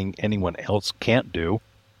doing anything anyone else can't do.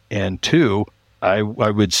 And two, I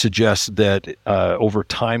would suggest that over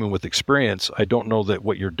time and with experience, I don't know that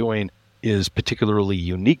what you're doing is particularly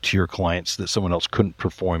unique to your clients that someone else couldn't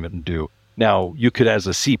perform it and do. Now, you could, as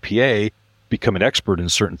a CPA, become an expert in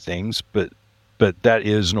certain things, but that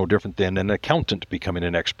is no different than an accountant becoming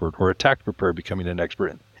an expert or a tax preparer becoming an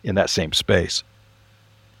expert in that same space.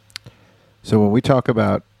 So when we talk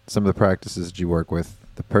about some of the practices that you work with,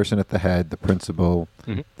 the person at the head, the principal,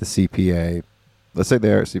 the CPA, let's say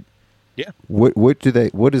they're yeah. What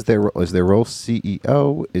is their role? Is their role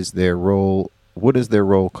CEO? What is their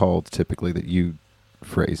role called typically that you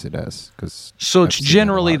phrase it as? So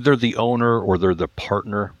generally they're the owner or they're the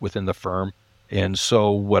partner within the firm. And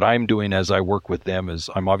so what I'm doing as I work with them is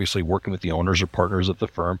I'm obviously working with the owners or partners of the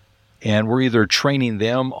firm. And we're either training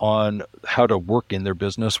them on how to work in their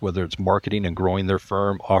business, whether it's marketing and growing their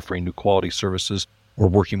firm, offering new quality services, or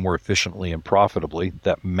working more efficiently and profitably.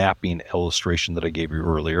 That mapping illustration that I gave you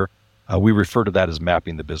earlier. We refer to that as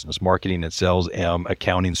mapping the business. Marketing and sales, M,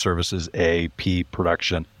 accounting services, A, P,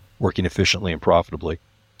 production, working efficiently and profitably.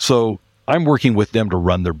 So I'm working with them to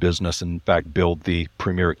run their business and, in fact, build the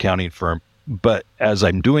premier accounting firm. But as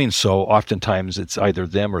I'm doing so, oftentimes it's either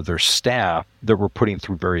them or their staff that we're putting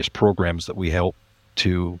through various programs that we help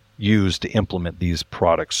to use to implement these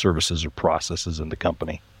products, services, or processes in the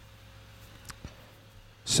company.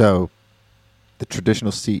 So the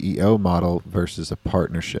traditional CEO model versus a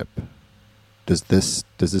partnership, does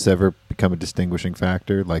this ever become a distinguishing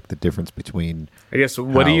factor, like the difference between... I guess,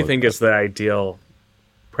 what do you think is the ideal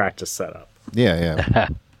practice setup? Yeah.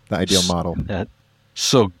 The ideal model.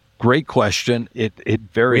 So great question. It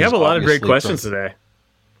varies. We have a lot of great obviously, questions today.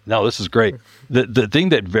 No, this is great. The thing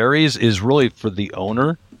that varies is really for the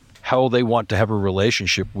owner, how they want to have a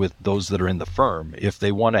relationship with those that are in the firm. If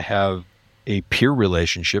they want to have a peer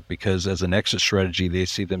relationship, because as an exit strategy, they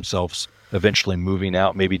see themselves eventually moving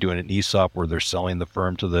out, maybe doing an ESOP where they're selling the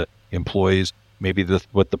firm to the employees, maybe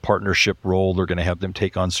with the partnership role, they're going to have them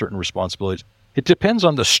take on certain responsibilities. It depends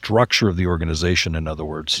on the structure of the organization, in other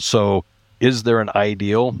words. So is there an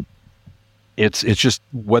ideal? It's just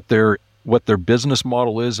what their business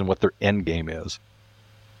model is and what their end game is.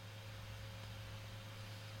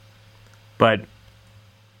 But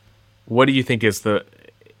what do you think is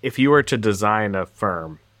if you were to design a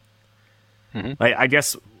firm, like, I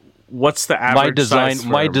guess, what's the average size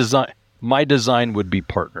firm? My design would be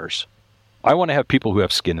partners. I want to have people who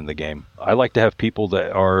have skin in the game. I like to have people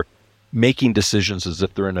that are making decisions as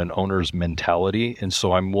if they're in an owner's mentality, and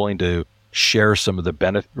so I'm willing to share some of the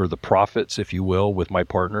benefit or the profits, if you will, with my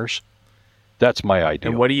partners. That's my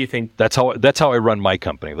ideal. And what do you think? That's how I run my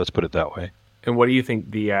company. Let's put it that way. And what do you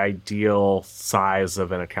think the ideal size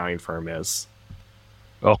of an accounting firm is?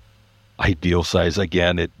 Oh, ideal size,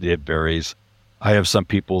 again, it varies. I have some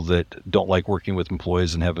people that don't like working with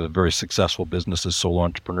employees and have a very successful business as solo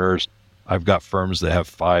entrepreneurs. I've got firms that have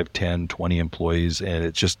 5, 10, 20 employees, and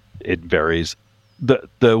it varies.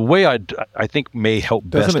 The way I think may help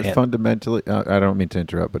best. Doesn't it fundamentally, I don't mean to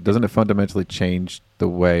interrupt, but doesn't it fundamentally change the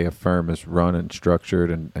way a firm is run and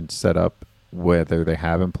structured and set up, whether they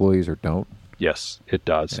have employees or don't? Yes, it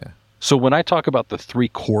does. Yeah. So when I talk about the 3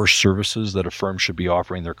 core services that a firm should be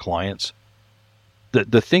offering their clients,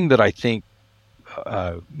 the thing that I think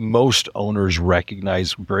most owners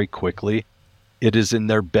recognize very quickly, it is in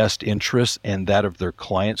their best interest and that of their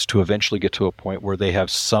clients to eventually get to a point where they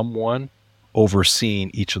have someone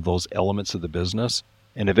overseeing each of those elements of the business,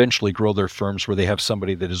 and eventually grow their firms where they have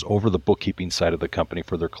somebody that is over the bookkeeping side of the company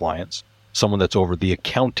for their clients, someone that's over the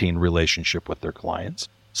accounting relationship with their clients,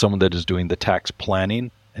 someone that is doing the tax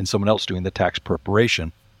planning, and someone else doing the tax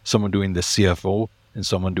preparation, someone doing the CFO, and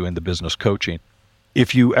someone doing the business coaching.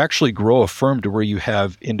 If you actually grow a firm to where you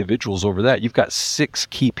have individuals over that, you've got 6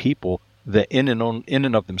 key people that in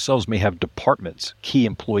and of themselves may have departments, key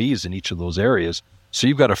employees in each of those areas. So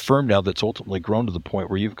you've got a firm now that's ultimately grown to the point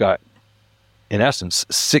where you've got, in essence,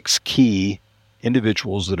 6 key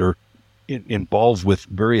individuals that are involved with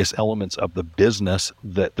various elements of the business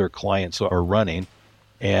that their clients are running.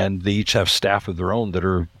 And they each have staff of their own that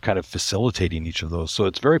are kind of facilitating each of those. So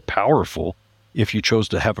it's very powerful if you chose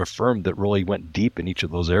to have a firm that really went deep in each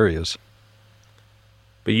of those areas.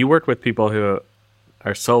 But you work with people who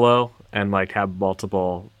are solo and like have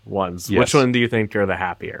multiple ones. Yes. Which one do you think are the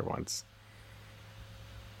happier ones?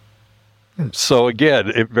 So again,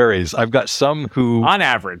 it varies. I've got some who on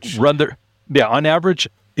average on average,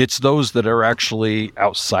 it's those that are actually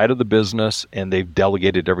outside of the business and they've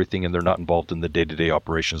delegated everything and they're not involved in the day-to-day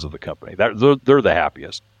operations of the company. They're the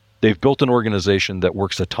happiest. They've built an organization that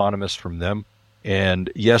works autonomous from them. And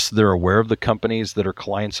yes, they're aware of the companies that are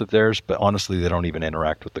clients of theirs, but honestly, they don't even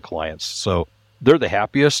interact with the clients. So they're the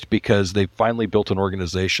happiest because they've finally built an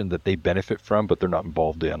organization that they benefit from, but they're not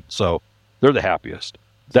involved in. So they're the happiest.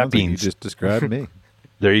 That means you just described me.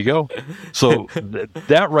 There you go. So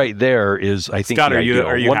that right there is, I think, Scott, are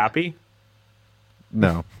you happy?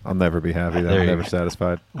 No, I'll never be happy. I'm never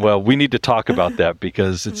satisfied. Well, we need to talk about that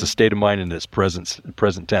because it's a state of mind in its present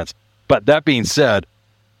tense. But that being said,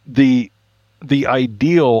 the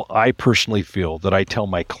ideal, I personally feel that I tell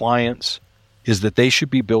my clients is that they should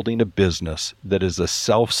be building a business that is a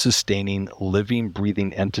self-sustaining, living,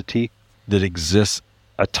 breathing entity that exists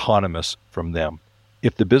autonomous from them.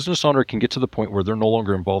 If the business owner can get to the point where they're no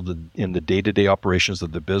longer involved in the day-to-day operations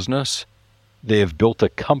of the business, they have built a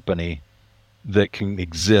company that can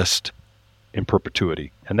exist in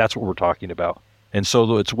perpetuity. And that's what we're talking about. And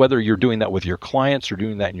so it's whether you're doing that with your clients or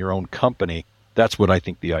doing that in your own company, that's what I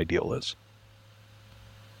think the ideal is.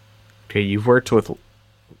 Okay, you've worked with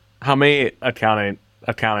how many accountant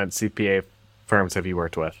CPA firms have you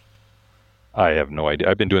worked with? I have no idea.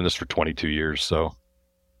 I've been doing this for 22 years, so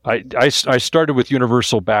I started with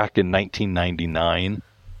Universal back in 1999,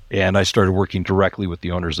 and I started working directly with the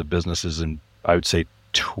owners of businesses in, I would say,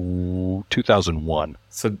 2001.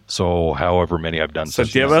 So however many I've done. So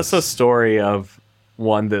give us a story of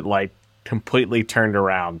one that like completely turned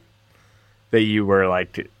around, that you were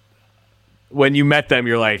like, when you met them,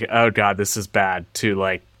 you're like, oh God, this is bad, to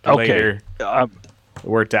like later it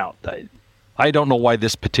worked out. I don't know why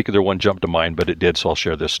this particular one jumped to mind, but it did, so I'll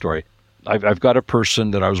share this story. I've got a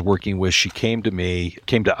person that I was working with. She came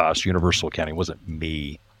to us, Universal Accounting, it wasn't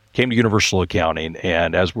me, came to Universal Accounting.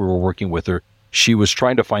 And as we were working with her, she was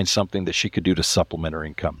trying to find something that she could do to supplement her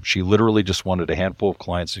income. She literally just wanted a handful of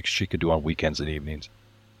clients that she could do on weekends and evenings.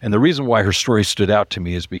 And the reason why her story stood out to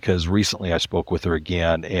me is because recently I spoke with her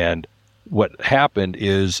again. And what happened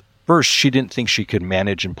is, first, she didn't think she could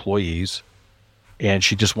manage employees, and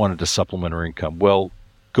she just wanted to supplement her income. Well,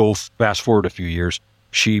 go fast forward a few years.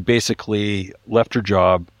 She basically left her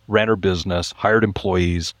job, ran her business, hired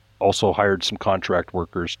employees, also hired some contract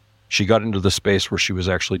workers. She got into the space where she was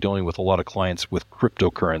actually dealing with a lot of clients with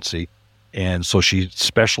cryptocurrency. And so she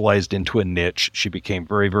specialized into a niche. She became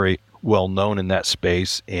very, very well known in that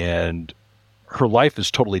space, and her life is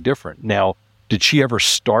totally different. Now, did she ever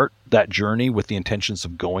start that journey with the intentions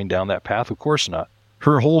of going down that path? Of course not.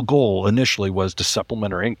 Her whole goal initially was to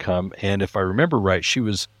supplement her income. And if I remember right, she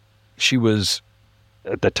was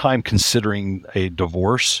at the time considering a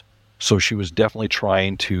divorce. So she was definitely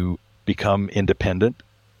trying to become independent.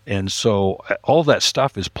 And so all that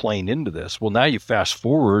stuff is playing into this. Well, now you fast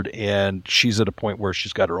forward and she's at a point where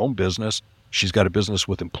she's got her own business. She's got a business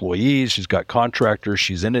with employees. She's got contractors.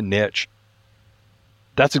 She's in a niche.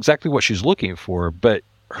 That's exactly what she's looking for. But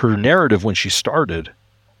her narrative when she started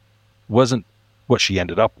wasn't what she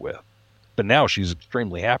ended up with. But now she's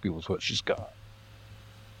extremely happy with what she's got.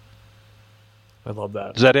 I love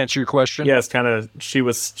that. Does that answer your question? Yeah, it's kind of, she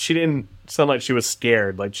didn't sound like she was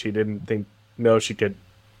scared. Like she didn't think, no, she could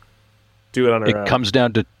do it on her own.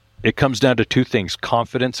 It comes down to two things,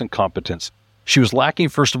 confidence and competence. She was lacking,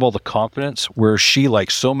 first of all, the confidence, where she,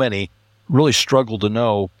 like so many, really struggled to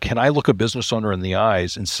know, can I look a business owner in the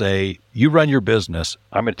eyes and say, you run your business,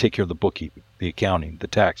 I'm going to take care of the bookkeeping, the accounting, the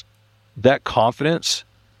tax. That confidence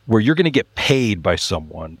where you're going to get paid by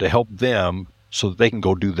someone to help them so that they can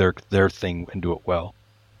go do their thing and do it well.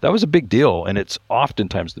 That was a big deal, and it's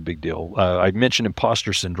oftentimes the big deal. I mentioned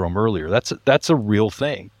imposter syndrome earlier. That's a real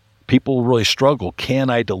thing. People really struggle. Can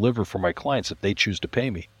I deliver for my clients if they choose to pay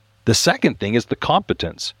me? The second thing is the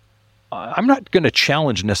competence. I'm not going to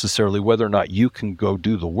challenge necessarily whether or not you can go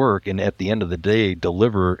do the work and at the end of the day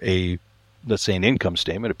deliver let's say an income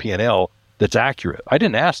statement, a P&L that's accurate. I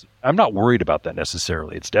didn't ask. I'm not worried about that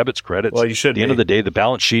necessarily. It's debits, credits. Well, you should. At the end of the day, the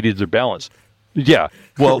balance sheet is their balance. Yeah.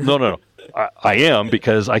 Well, no. I am,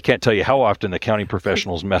 because I can't tell you how often accounting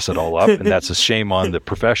professionals mess it all up, and that's a shame on the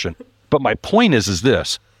profession. But my point is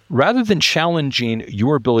this. Rather than challenging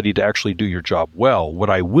your ability to actually do your job well, what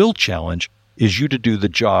I will challenge is you to do the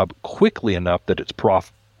job quickly enough that it's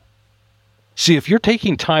profitable. See, if you're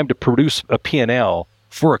taking time to produce a P&L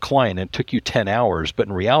for a client and it took you 10 hours, but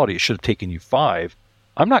in reality it should have taken you 5,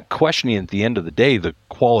 I'm not questioning at the end of the day the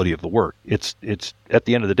quality of the work. It's at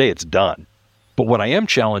the end of the day, it's done. But what I am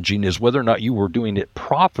challenging is whether or not you were doing it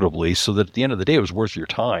profitably so that at the end of the day it was worth your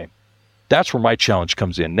time. That's where my challenge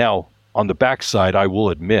comes in. Now, on the backside, I will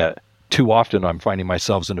admit, too often I'm finding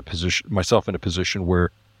myself in a position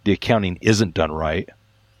where the accounting isn't done right.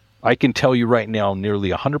 I can tell you right now, nearly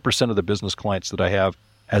 100% of the business clients that I have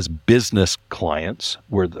as business clients,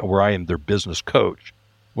 where I am their business coach,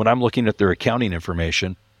 when I'm looking at their accounting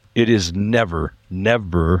information, it is never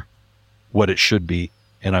what it should be.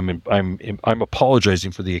 And I'm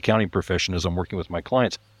apologizing for the accounting profession as I'm working with my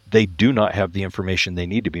clients. They do not have the information they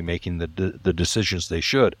need to be making the decisions they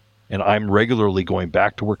should. And I'm regularly going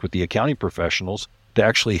back to work with the accounting professionals to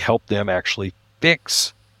actually help them actually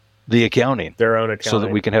fix the accounting, their own accounting, so that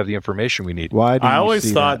we can have the information we need. Why do I you always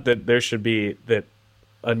see thought that there should be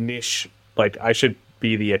a niche, like I should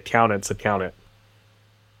be the accountant's accountant.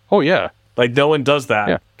 Oh, yeah. Like no one does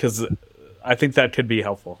that, because I think that could be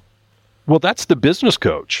helpful. Well, that's the business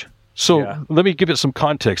coach. So let me give it some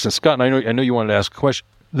context. And Scott, and I know you wanted to ask a question.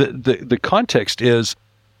 The context is,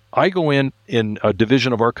 I go in a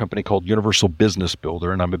division of our company called Universal Business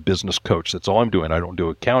Builder, and I'm a business coach. That's all I'm doing. I don't do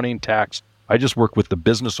accounting, tax. I just work with the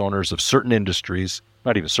business owners of certain industries,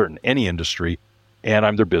 not even certain, any industry, and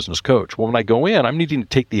I'm their business coach. Well, when I go in, I'm needing to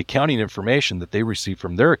take the accounting information that they receive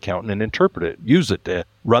from their accountant and interpret it, use it to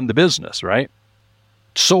run the business, right?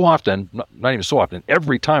 So often, not even so often,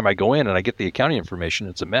 every time I go in and I get the accounting information,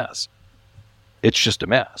 it's a mess. It's just a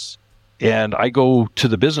mess. And I go to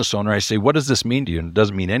the business owner, I say, what does this mean to you? And it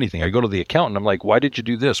doesn't mean anything. I go to the accountant, I'm like, why did you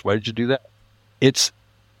do this? Why did you do that? It's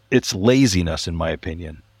laziness, in my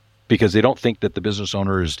opinion, because they don't think that the business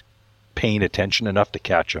owner is paying attention enough to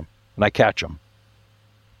catch them. And I catch them.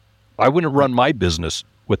 I wouldn't run my business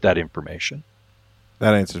with that information.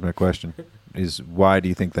 That answers my question. Is why do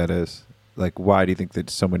you think that is? Like, why do you think that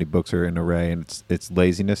so many books are in array? And it's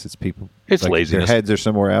laziness. It's people. It's like laziness. Their heads are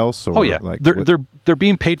somewhere else. Or oh yeah, like they're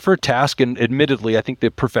being paid for a task, and admittedly, I think the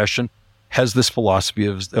profession has this philosophy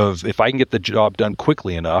of if I can get the job done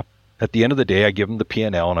quickly enough, at the end of the day, I give them the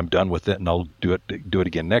P&L and I'm done with it, and I'll do it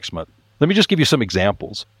again next month. Let me just give you some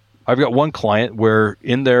examples. I've got one client where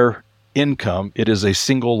in their income, it is a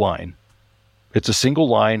single line. It's a single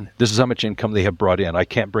line. This is how much income they have brought in. I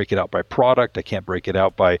can't break it out by product. I can't break it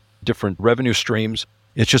out by different revenue streams.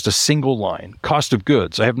 It's just a single line. Cost of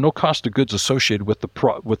goods. I have no cost of goods associated with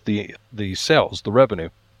the sales, the revenue.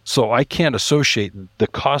 So I can't associate the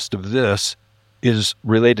cost of this is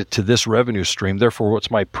related to this revenue stream. Therefore, what's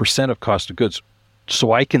my percent of cost of goods?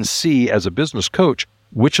 So I can see as a business coach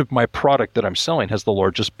which of my product that I'm selling has the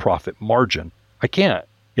largest profit margin. I can't.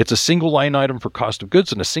 It's a single line item for cost of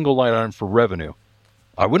goods and a single line item for revenue.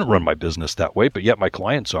 I wouldn't run my business that way, but yet my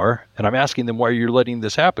clients are. And I'm asking them why you're letting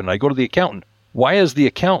this happen. I go to the accountant. Why is the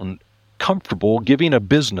accountant comfortable giving a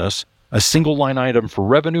business a single line item for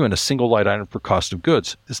revenue and a single line item for cost of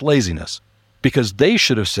goods? It's laziness. Because they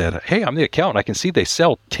should have said, hey, I'm the accountant. I can see they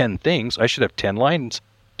sell 10 things. I should have 10 lines,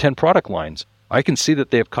 10 product lines. I can see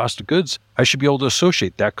that they have cost of goods. I should be able to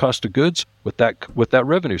associate that cost of goods with that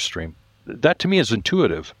revenue stream. That to me is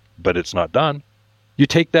intuitive, but it's not done. You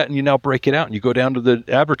take that and you now break it out and you go down to the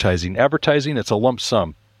advertising. Advertising, it's a lump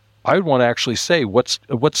sum. I would want to actually say what's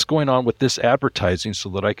going on with this advertising so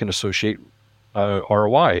that I can associate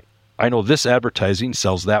ROI. I know this advertising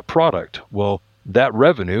sells that product. Well, that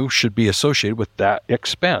revenue should be associated with that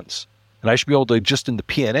expense. And I should be able to, just in the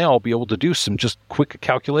P&L, be able to do some just quick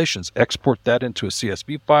calculations, export that into a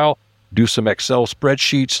CSV file, do some Excel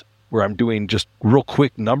spreadsheets where I'm doing just real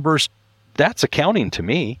quick numbers. That's accounting to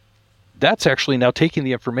me. That's actually now taking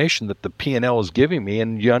the information that the P&L is giving me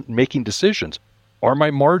and making decisions. Are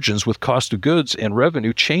my margins with cost of goods and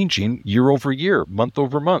revenue changing year over year, month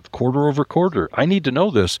over month, quarter over quarter? I need to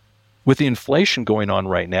know this. With the inflation going on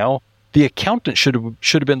right now, the accountant should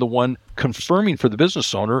have been the one confirming for the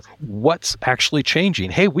business owner what's actually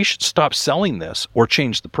changing. Hey, we should stop selling this or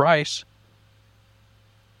change the price.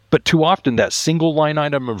 But too often that single line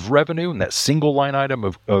item of revenue and that single line item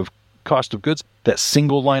of cost of goods, that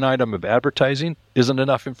single line item of advertising isn't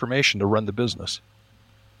enough information to run the business.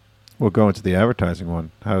 We'll go into the advertising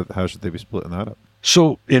one. How should they be splitting that up?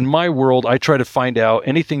 So in my world, I try to find out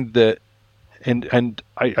anything that, and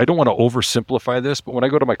I don't want to oversimplify this, but when I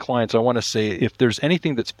go to my clients, I want to say if there's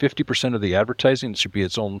anything that's 50% of the advertising, it should be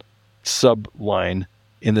its own sub-line,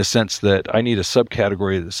 in the sense that I need a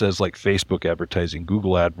subcategory that says like Facebook advertising,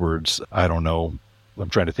 Google AdWords, I don't know. I'm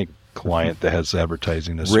trying to think of a client that has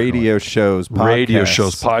advertising. Radio shows,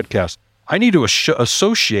 podcasts. I need to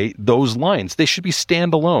associate those lines. They should be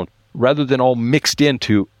standalone rather than all mixed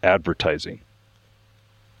into advertising.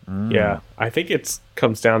 Yeah, I think it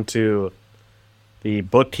comes down to the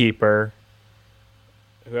bookkeeper,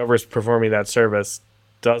 whoever's performing that service,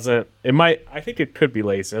 doesn't. I think it could be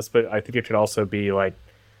laziness, but I think it could also be like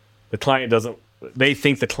the client doesn't. They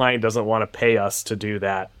think the client doesn't want to pay us to do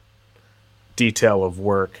that detail of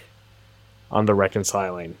work on the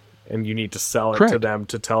reconciling, and you need to sell it Correct. to them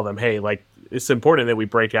to tell them, hey, like it's important that we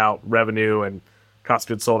break out revenue and cost of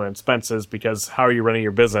goods sold and expenses, because how are you running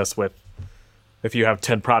your business if you have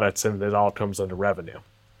 10 products and it all comes under revenue?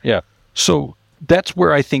 Yeah. So that's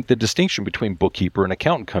where I think the distinction between bookkeeper and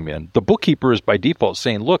accountant come in. The bookkeeper is by default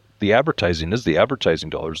saying, look, the advertising is the advertising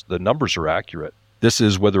dollars. The numbers are accurate. This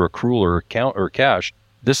is whether accrual or account or cash.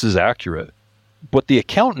 This is accurate. What the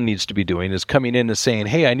accountant needs to be doing is coming in and saying,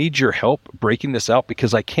 hey, I need your help breaking this out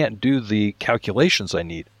because I can't do the calculations I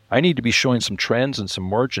need. I need to be showing some trends and some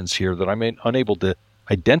margins here that I'm unable to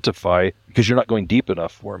identify because you're not going deep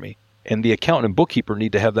enough for me. And the accountant and bookkeeper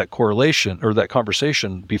need to have that correlation or that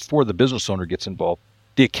conversation before the business owner gets involved.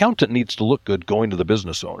 The accountant needs to look good going to the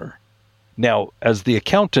business owner. Now, as the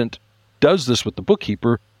accountant does this with the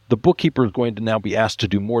bookkeeper is going to now be asked to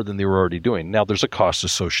do more than they were already doing. Now, there's a cost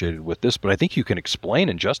associated with this, but I think you can explain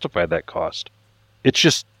and justify that cost. It's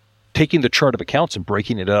just taking the chart of accounts and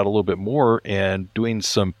breaking it out a little bit more and doing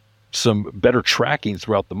some better tracking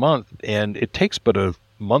throughout the month. And it takes but a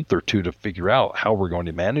month or two to figure out how we're going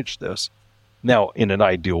to manage this. Now, in an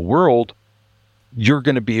ideal world, you're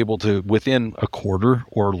going to be able to, within a quarter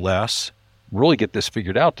or less, really get this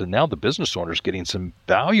figured out. And now the business owner is getting some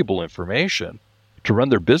valuable information to run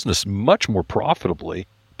their business much more profitably,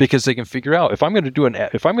 because they can figure out if I'm going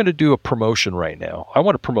to do a promotion right now, I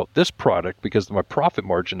want to promote this product because my profit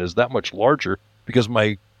margin is that much larger because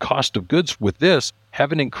my cost of goods with this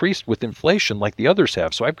haven't increased with inflation like the others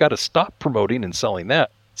have. So I've got to stop promoting and selling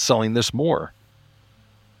this more.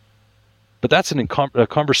 But that's a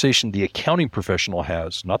conversation the accounting professional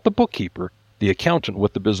has, not the bookkeeper, the accountant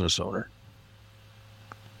with the business owner.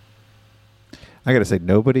 I got to say,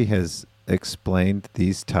 nobody has explained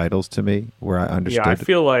these titles to me where I understood. Yeah, I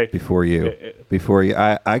feel like before you,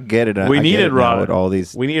 I get it. We I needed get it now with Roger. all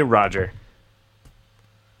these. We needed Roger.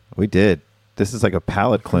 We did. This is like a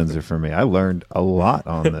palate cleanser for me. I learned a lot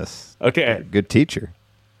on this. Okay. Good teacher.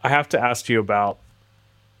 I have to ask you about.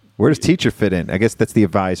 Where does teacher fit in? I guess that's the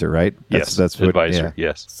advisor, right? Yes, That's what, advisor. yeah.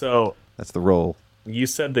 Yes. So That's the role. you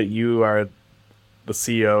said that you are the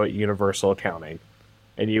CEO at Universal Accounting,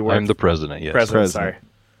 and you were I'm the president. Yes. president. President. Sorry.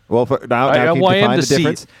 Well, now can you I am define the the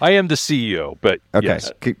difference? I am the CEO, but Okay.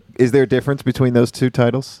 yes. Is there a difference between those two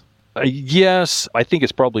titles? Yes, I think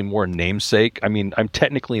it's probably more namesake. I mean, I'm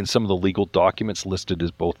technically in some of the legal documents listed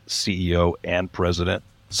as both CEO and president.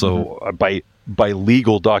 So by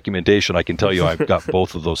legal documentation, I can tell you I've got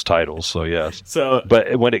both of those titles. So yes. So,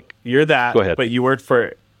 But when it you're that. Go ahead. But you worked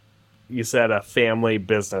for. You said a family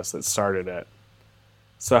business that started it.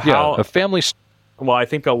 So how? a family Well, I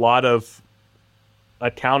think a lot of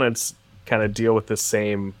accountants kind of deal with the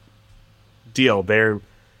same deal. They're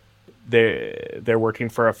working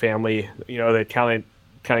for a family. You know, the accounting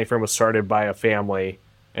firm was started by a family,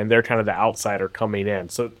 and they're kind of the outsider coming in.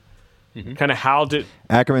 So, kind of how did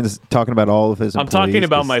Ackerman's talking about all of his I'm employees talking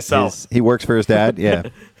about 'cause myself. he works for his dad. Yeah.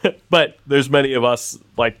 But there's many of us,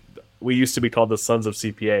 like, we used to be called the sons of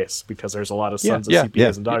CPAs because there's a lot of sons of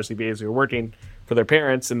CPAs and daughters of CPAs who are working for their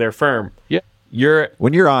parents in their firm. Yeah.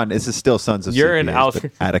 When you're on, this is still Sons of You're CPAs, an out-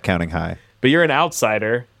 but at Accounting High. But you're an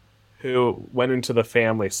outsider who went into the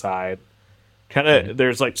family side. Kind of,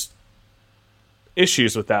 there's like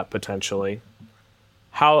issues with that potentially.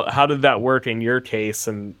 How did that work in your case?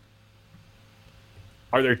 And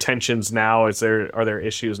are there tensions now? Are there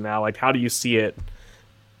issues now? Like, how do you see it?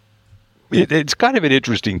 It's kind of an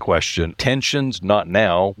interesting question. Tensions, not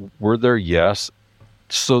now. Were there? Yes.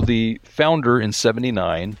 So the founder in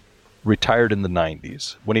 79 retired in the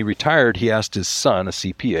 90s. When he retired, he asked his son, a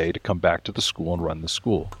CPA, to come back to the school and run the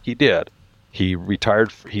school. He did. He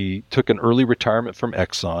retired. He took an early retirement from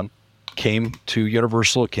Exxon, came to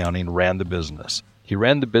Universal Accounting, ran the business. He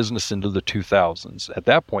ran the business into the 2000s. At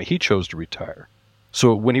that point, he chose to retire.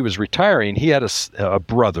 So when he was retiring, he had a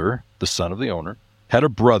brother, the son of the owner, had a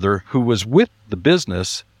brother who was with the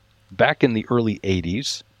business back in the early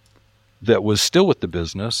 80s that was still with the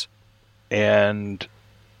business and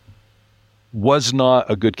was not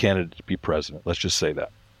a good candidate to be president. Let's just say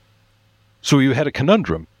that. So he had a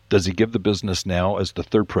conundrum. Does he give the business now as the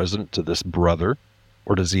third president to this brother,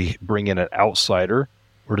 or does he bring in an outsider,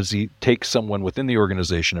 or does he take someone within the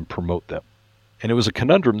organization and promote them? And it was a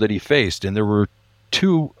conundrum that he faced, and there were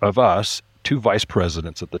two vice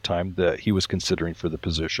presidents at the time that he was considering for the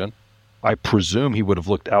position. I presume he would have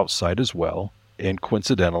looked outside as well, and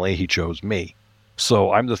coincidentally, he chose me.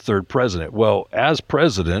 So I'm the third president. Well, as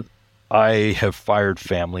president, I have fired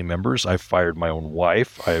family members. I've fired my own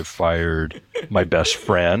wife. I have fired my best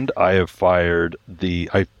friend. I have fired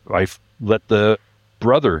I've let the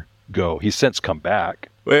brother go. He's since come back.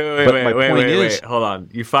 Wait. Hold on.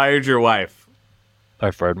 You fired your wife.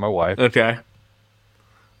 I fired my wife. Okay.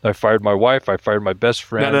 I fired my wife. I fired my best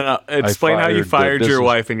friend. No. Explain how you fired your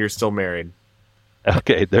wife and you're still married.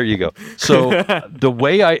 Okay, there you go. So the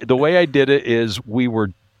way I did it is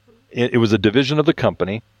it was a division of the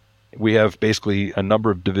company. We have basically a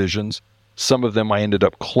number of divisions. Some of them I ended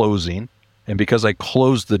up closing, and because I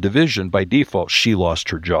closed the division, by default, she lost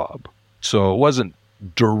her job. So it wasn't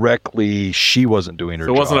directly she wasn't doing her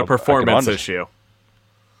job. So it wasn't a performance issue.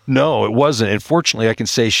 No, it wasn't. And fortunately, I can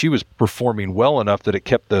say she was performing well enough that it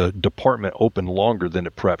kept the department open longer than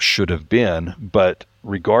it perhaps should have been. But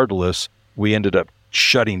regardless, we ended up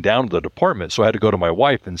shutting down the department. So I had to go to my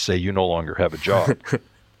wife and say, you no longer have a job.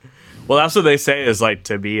 Well, that's what they say is like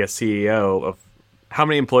to be a CEO of how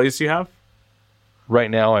many employees do you have? Right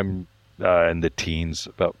now, I'm in the teens,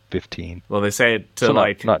 about 15. Well, they say it to so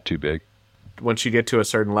not too big. Once you get to a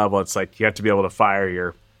certain level, it's like you have to be able to fire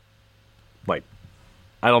your, like,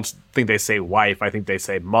 I don't think they say wife. I think they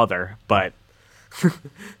say mother. But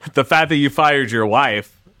the fact that you fired your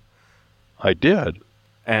wife. I did.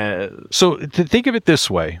 So to think of it this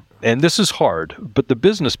way, and this is hard, but the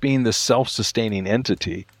business being this self-sustaining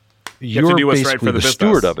entity, you're have to do what's basically right for the business.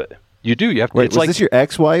 steward of it. You do. You have to. Wait, it's was like, this your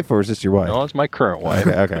ex-wife or is this your wife? No, it's my current wife.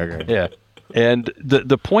 Okay. Yeah. And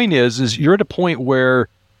the point is you're at a point where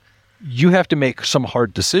you have to make some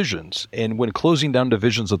hard decisions. And when closing down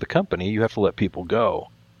divisions of the company, you have to let people go.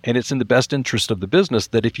 And it's in the best interest of the business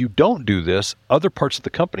that if you don't do this, other parts of the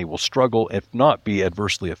company will struggle, if not be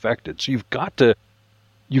adversely affected. So you've got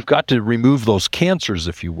to remove those cancers,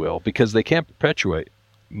 if you will, because they can't perpetuate.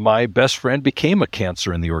 My best friend became a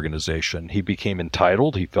cancer in the organization. He became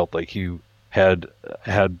entitled. He felt like he had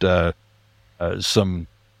some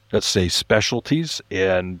let's say, specialties.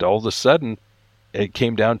 And all of a sudden, it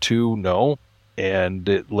came down to no, and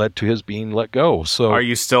it led to his being let go. So, are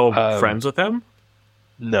you still friends with him?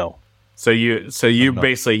 No. So you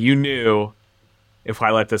basically you knew if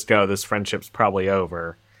I let this go, this friendship's probably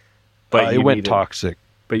over. But it went toxic.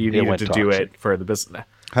 But you needed to do it for the business.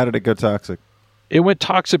 How did it go toxic? It went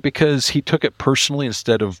toxic because he took it personally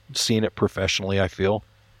instead of seeing it professionally. I feel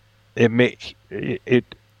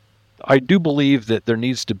I do believe that there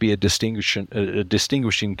needs to be a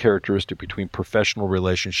distinguishing characteristic between professional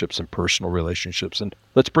relationships and personal relationships. And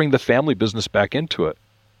let's bring the family business back into it.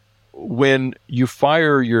 When you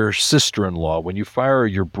fire your sister-in-law, when you fire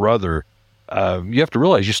your brother, you have to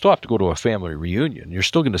realize you still have to go to a family reunion. You're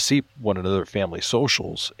still going to see one another at family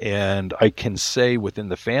socials. And I can say within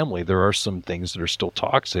the family, there are some things that are still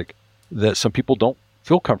toxic that some people don't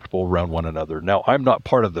feel comfortable around one another. Now, I'm not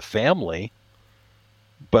part of the family,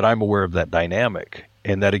 but I'm aware of that dynamic,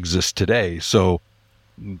 and that exists today. So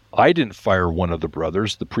I didn't fire one of the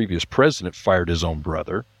brothers. The previous president fired his own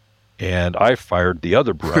brother, and I fired the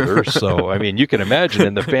other brother. So, I mean, you can imagine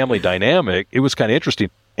in the family dynamic, it was kind of interesting.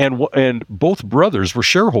 And both brothers were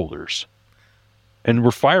shareholders, and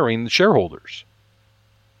were firing the shareholders.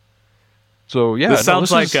 So, yeah. This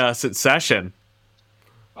sounds like a Succession.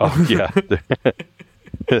 Oh, yeah.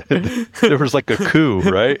 There was like a coup,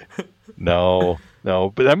 right? No.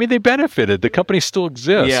 But I mean, they benefited. The company still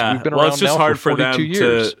exists. Yeah. We've been around it's just now hard for 42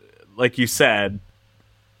 years. to, like you said,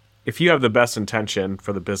 if you have the best intention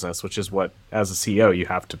for the business, which is what, as a CEO, you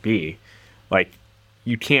have to be, like,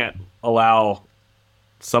 you can't allow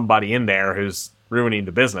somebody in there who's ruining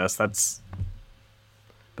the business. That's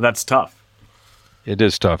tough. It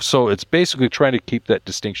is tough. So it's basically trying to keep that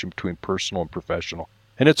distinction between personal and professional.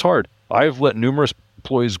 And it's hard. I've let numerous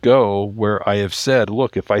employees go where I have said,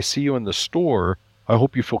 look, if I see you in the store, I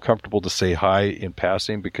hope you feel comfortable to say hi in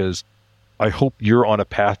passing, because I hope you're on a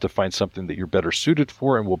path to find something that you're better suited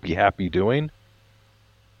for and will be happy doing.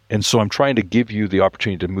 And so I'm trying to give you the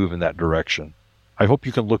opportunity to move in that direction. I hope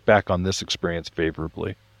you can look back on this experience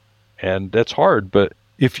favorably. And that's hard, but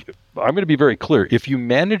I'm going to be very clear. If you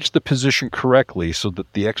manage the position correctly so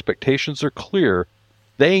that the expectations are clear,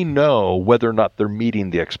 they know whether or not they're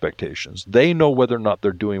meeting the expectations. They know whether or not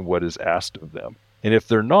they're doing what is asked of them. And if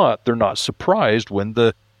they're not surprised when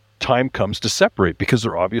the time comes to separate, because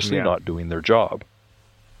they're obviously not doing their job.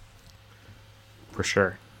 For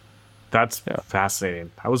sure. That's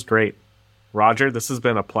fascinating. That was great. Roger, this has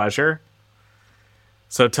been a pleasure.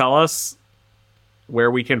 So tell us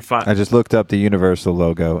where we can find... I just looked up the Universal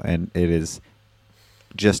logo, and it is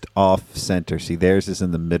just off center. See, theirs is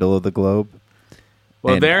in the middle of the globe.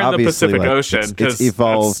 Well, and they're in the Pacific Ocean. It's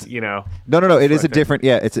evolved. No. It is a different.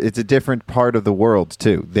 Yeah, it's a different part of the world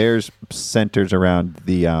too. Theirs centers around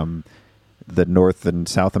the North and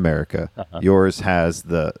South America. Yours has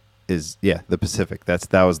the Pacific. That's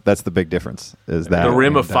the big difference. Is that the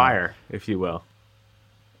rim of fire, if you will?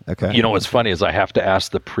 Okay. You know what's funny is I have to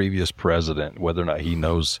ask the previous president whether or not he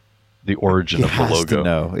knows the origin of the logo. He has to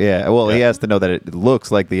know. Yeah. Well, he has to know that it looks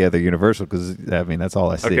like the other Universal, because I mean that's all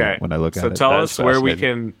I see when I look at it. So tell us where we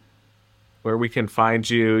can find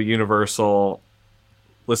you, Universal.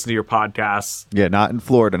 Listen to your podcasts. Yeah, not in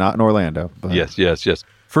Florida, not in Orlando. But. Yes.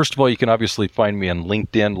 First of all, you can obviously find me on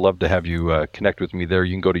LinkedIn. Love to have you connect with me there.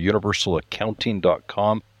 You can go to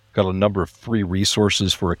universalaccounting.com. Got a number of free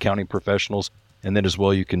resources for accounting professionals. And then as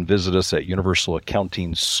well, you can visit us at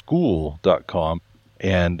universalaccountingschool.com.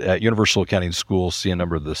 And at Universal Accounting School, see a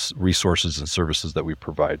number of the resources and services that we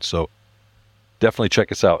provide. So definitely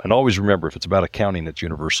check us out. And always remember, if it's about accounting, it's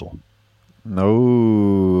Universal.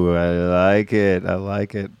 No, I like it.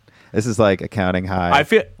 This is like Accounting High. I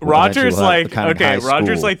feel Roger's like, okay,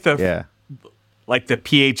 Roger's school. like the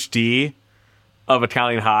PhD of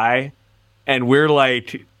Accounting High, and we're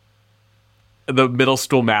like the middle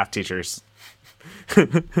school math teachers.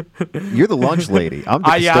 You're the lunch lady. I'm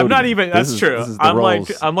the I'm not even. That's true. I'm roles.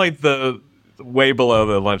 like the way below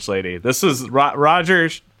the lunch lady. This is Roger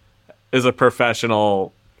is a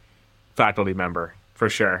professional faculty member for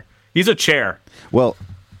sure. He's a chair. Well,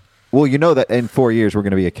 you know that in 4 years we're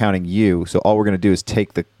going to be accounting you. So all we're going to do is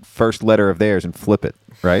take the first letter of theirs and flip it,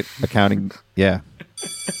 right? Accounting. Yeah.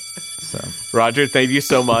 So Roger, thank you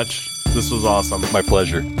so much. This was awesome. My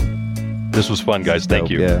pleasure. This was fun, guys. Thank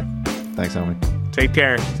you. Yeah. Thanks, homie. Take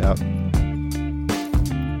care. Ciao.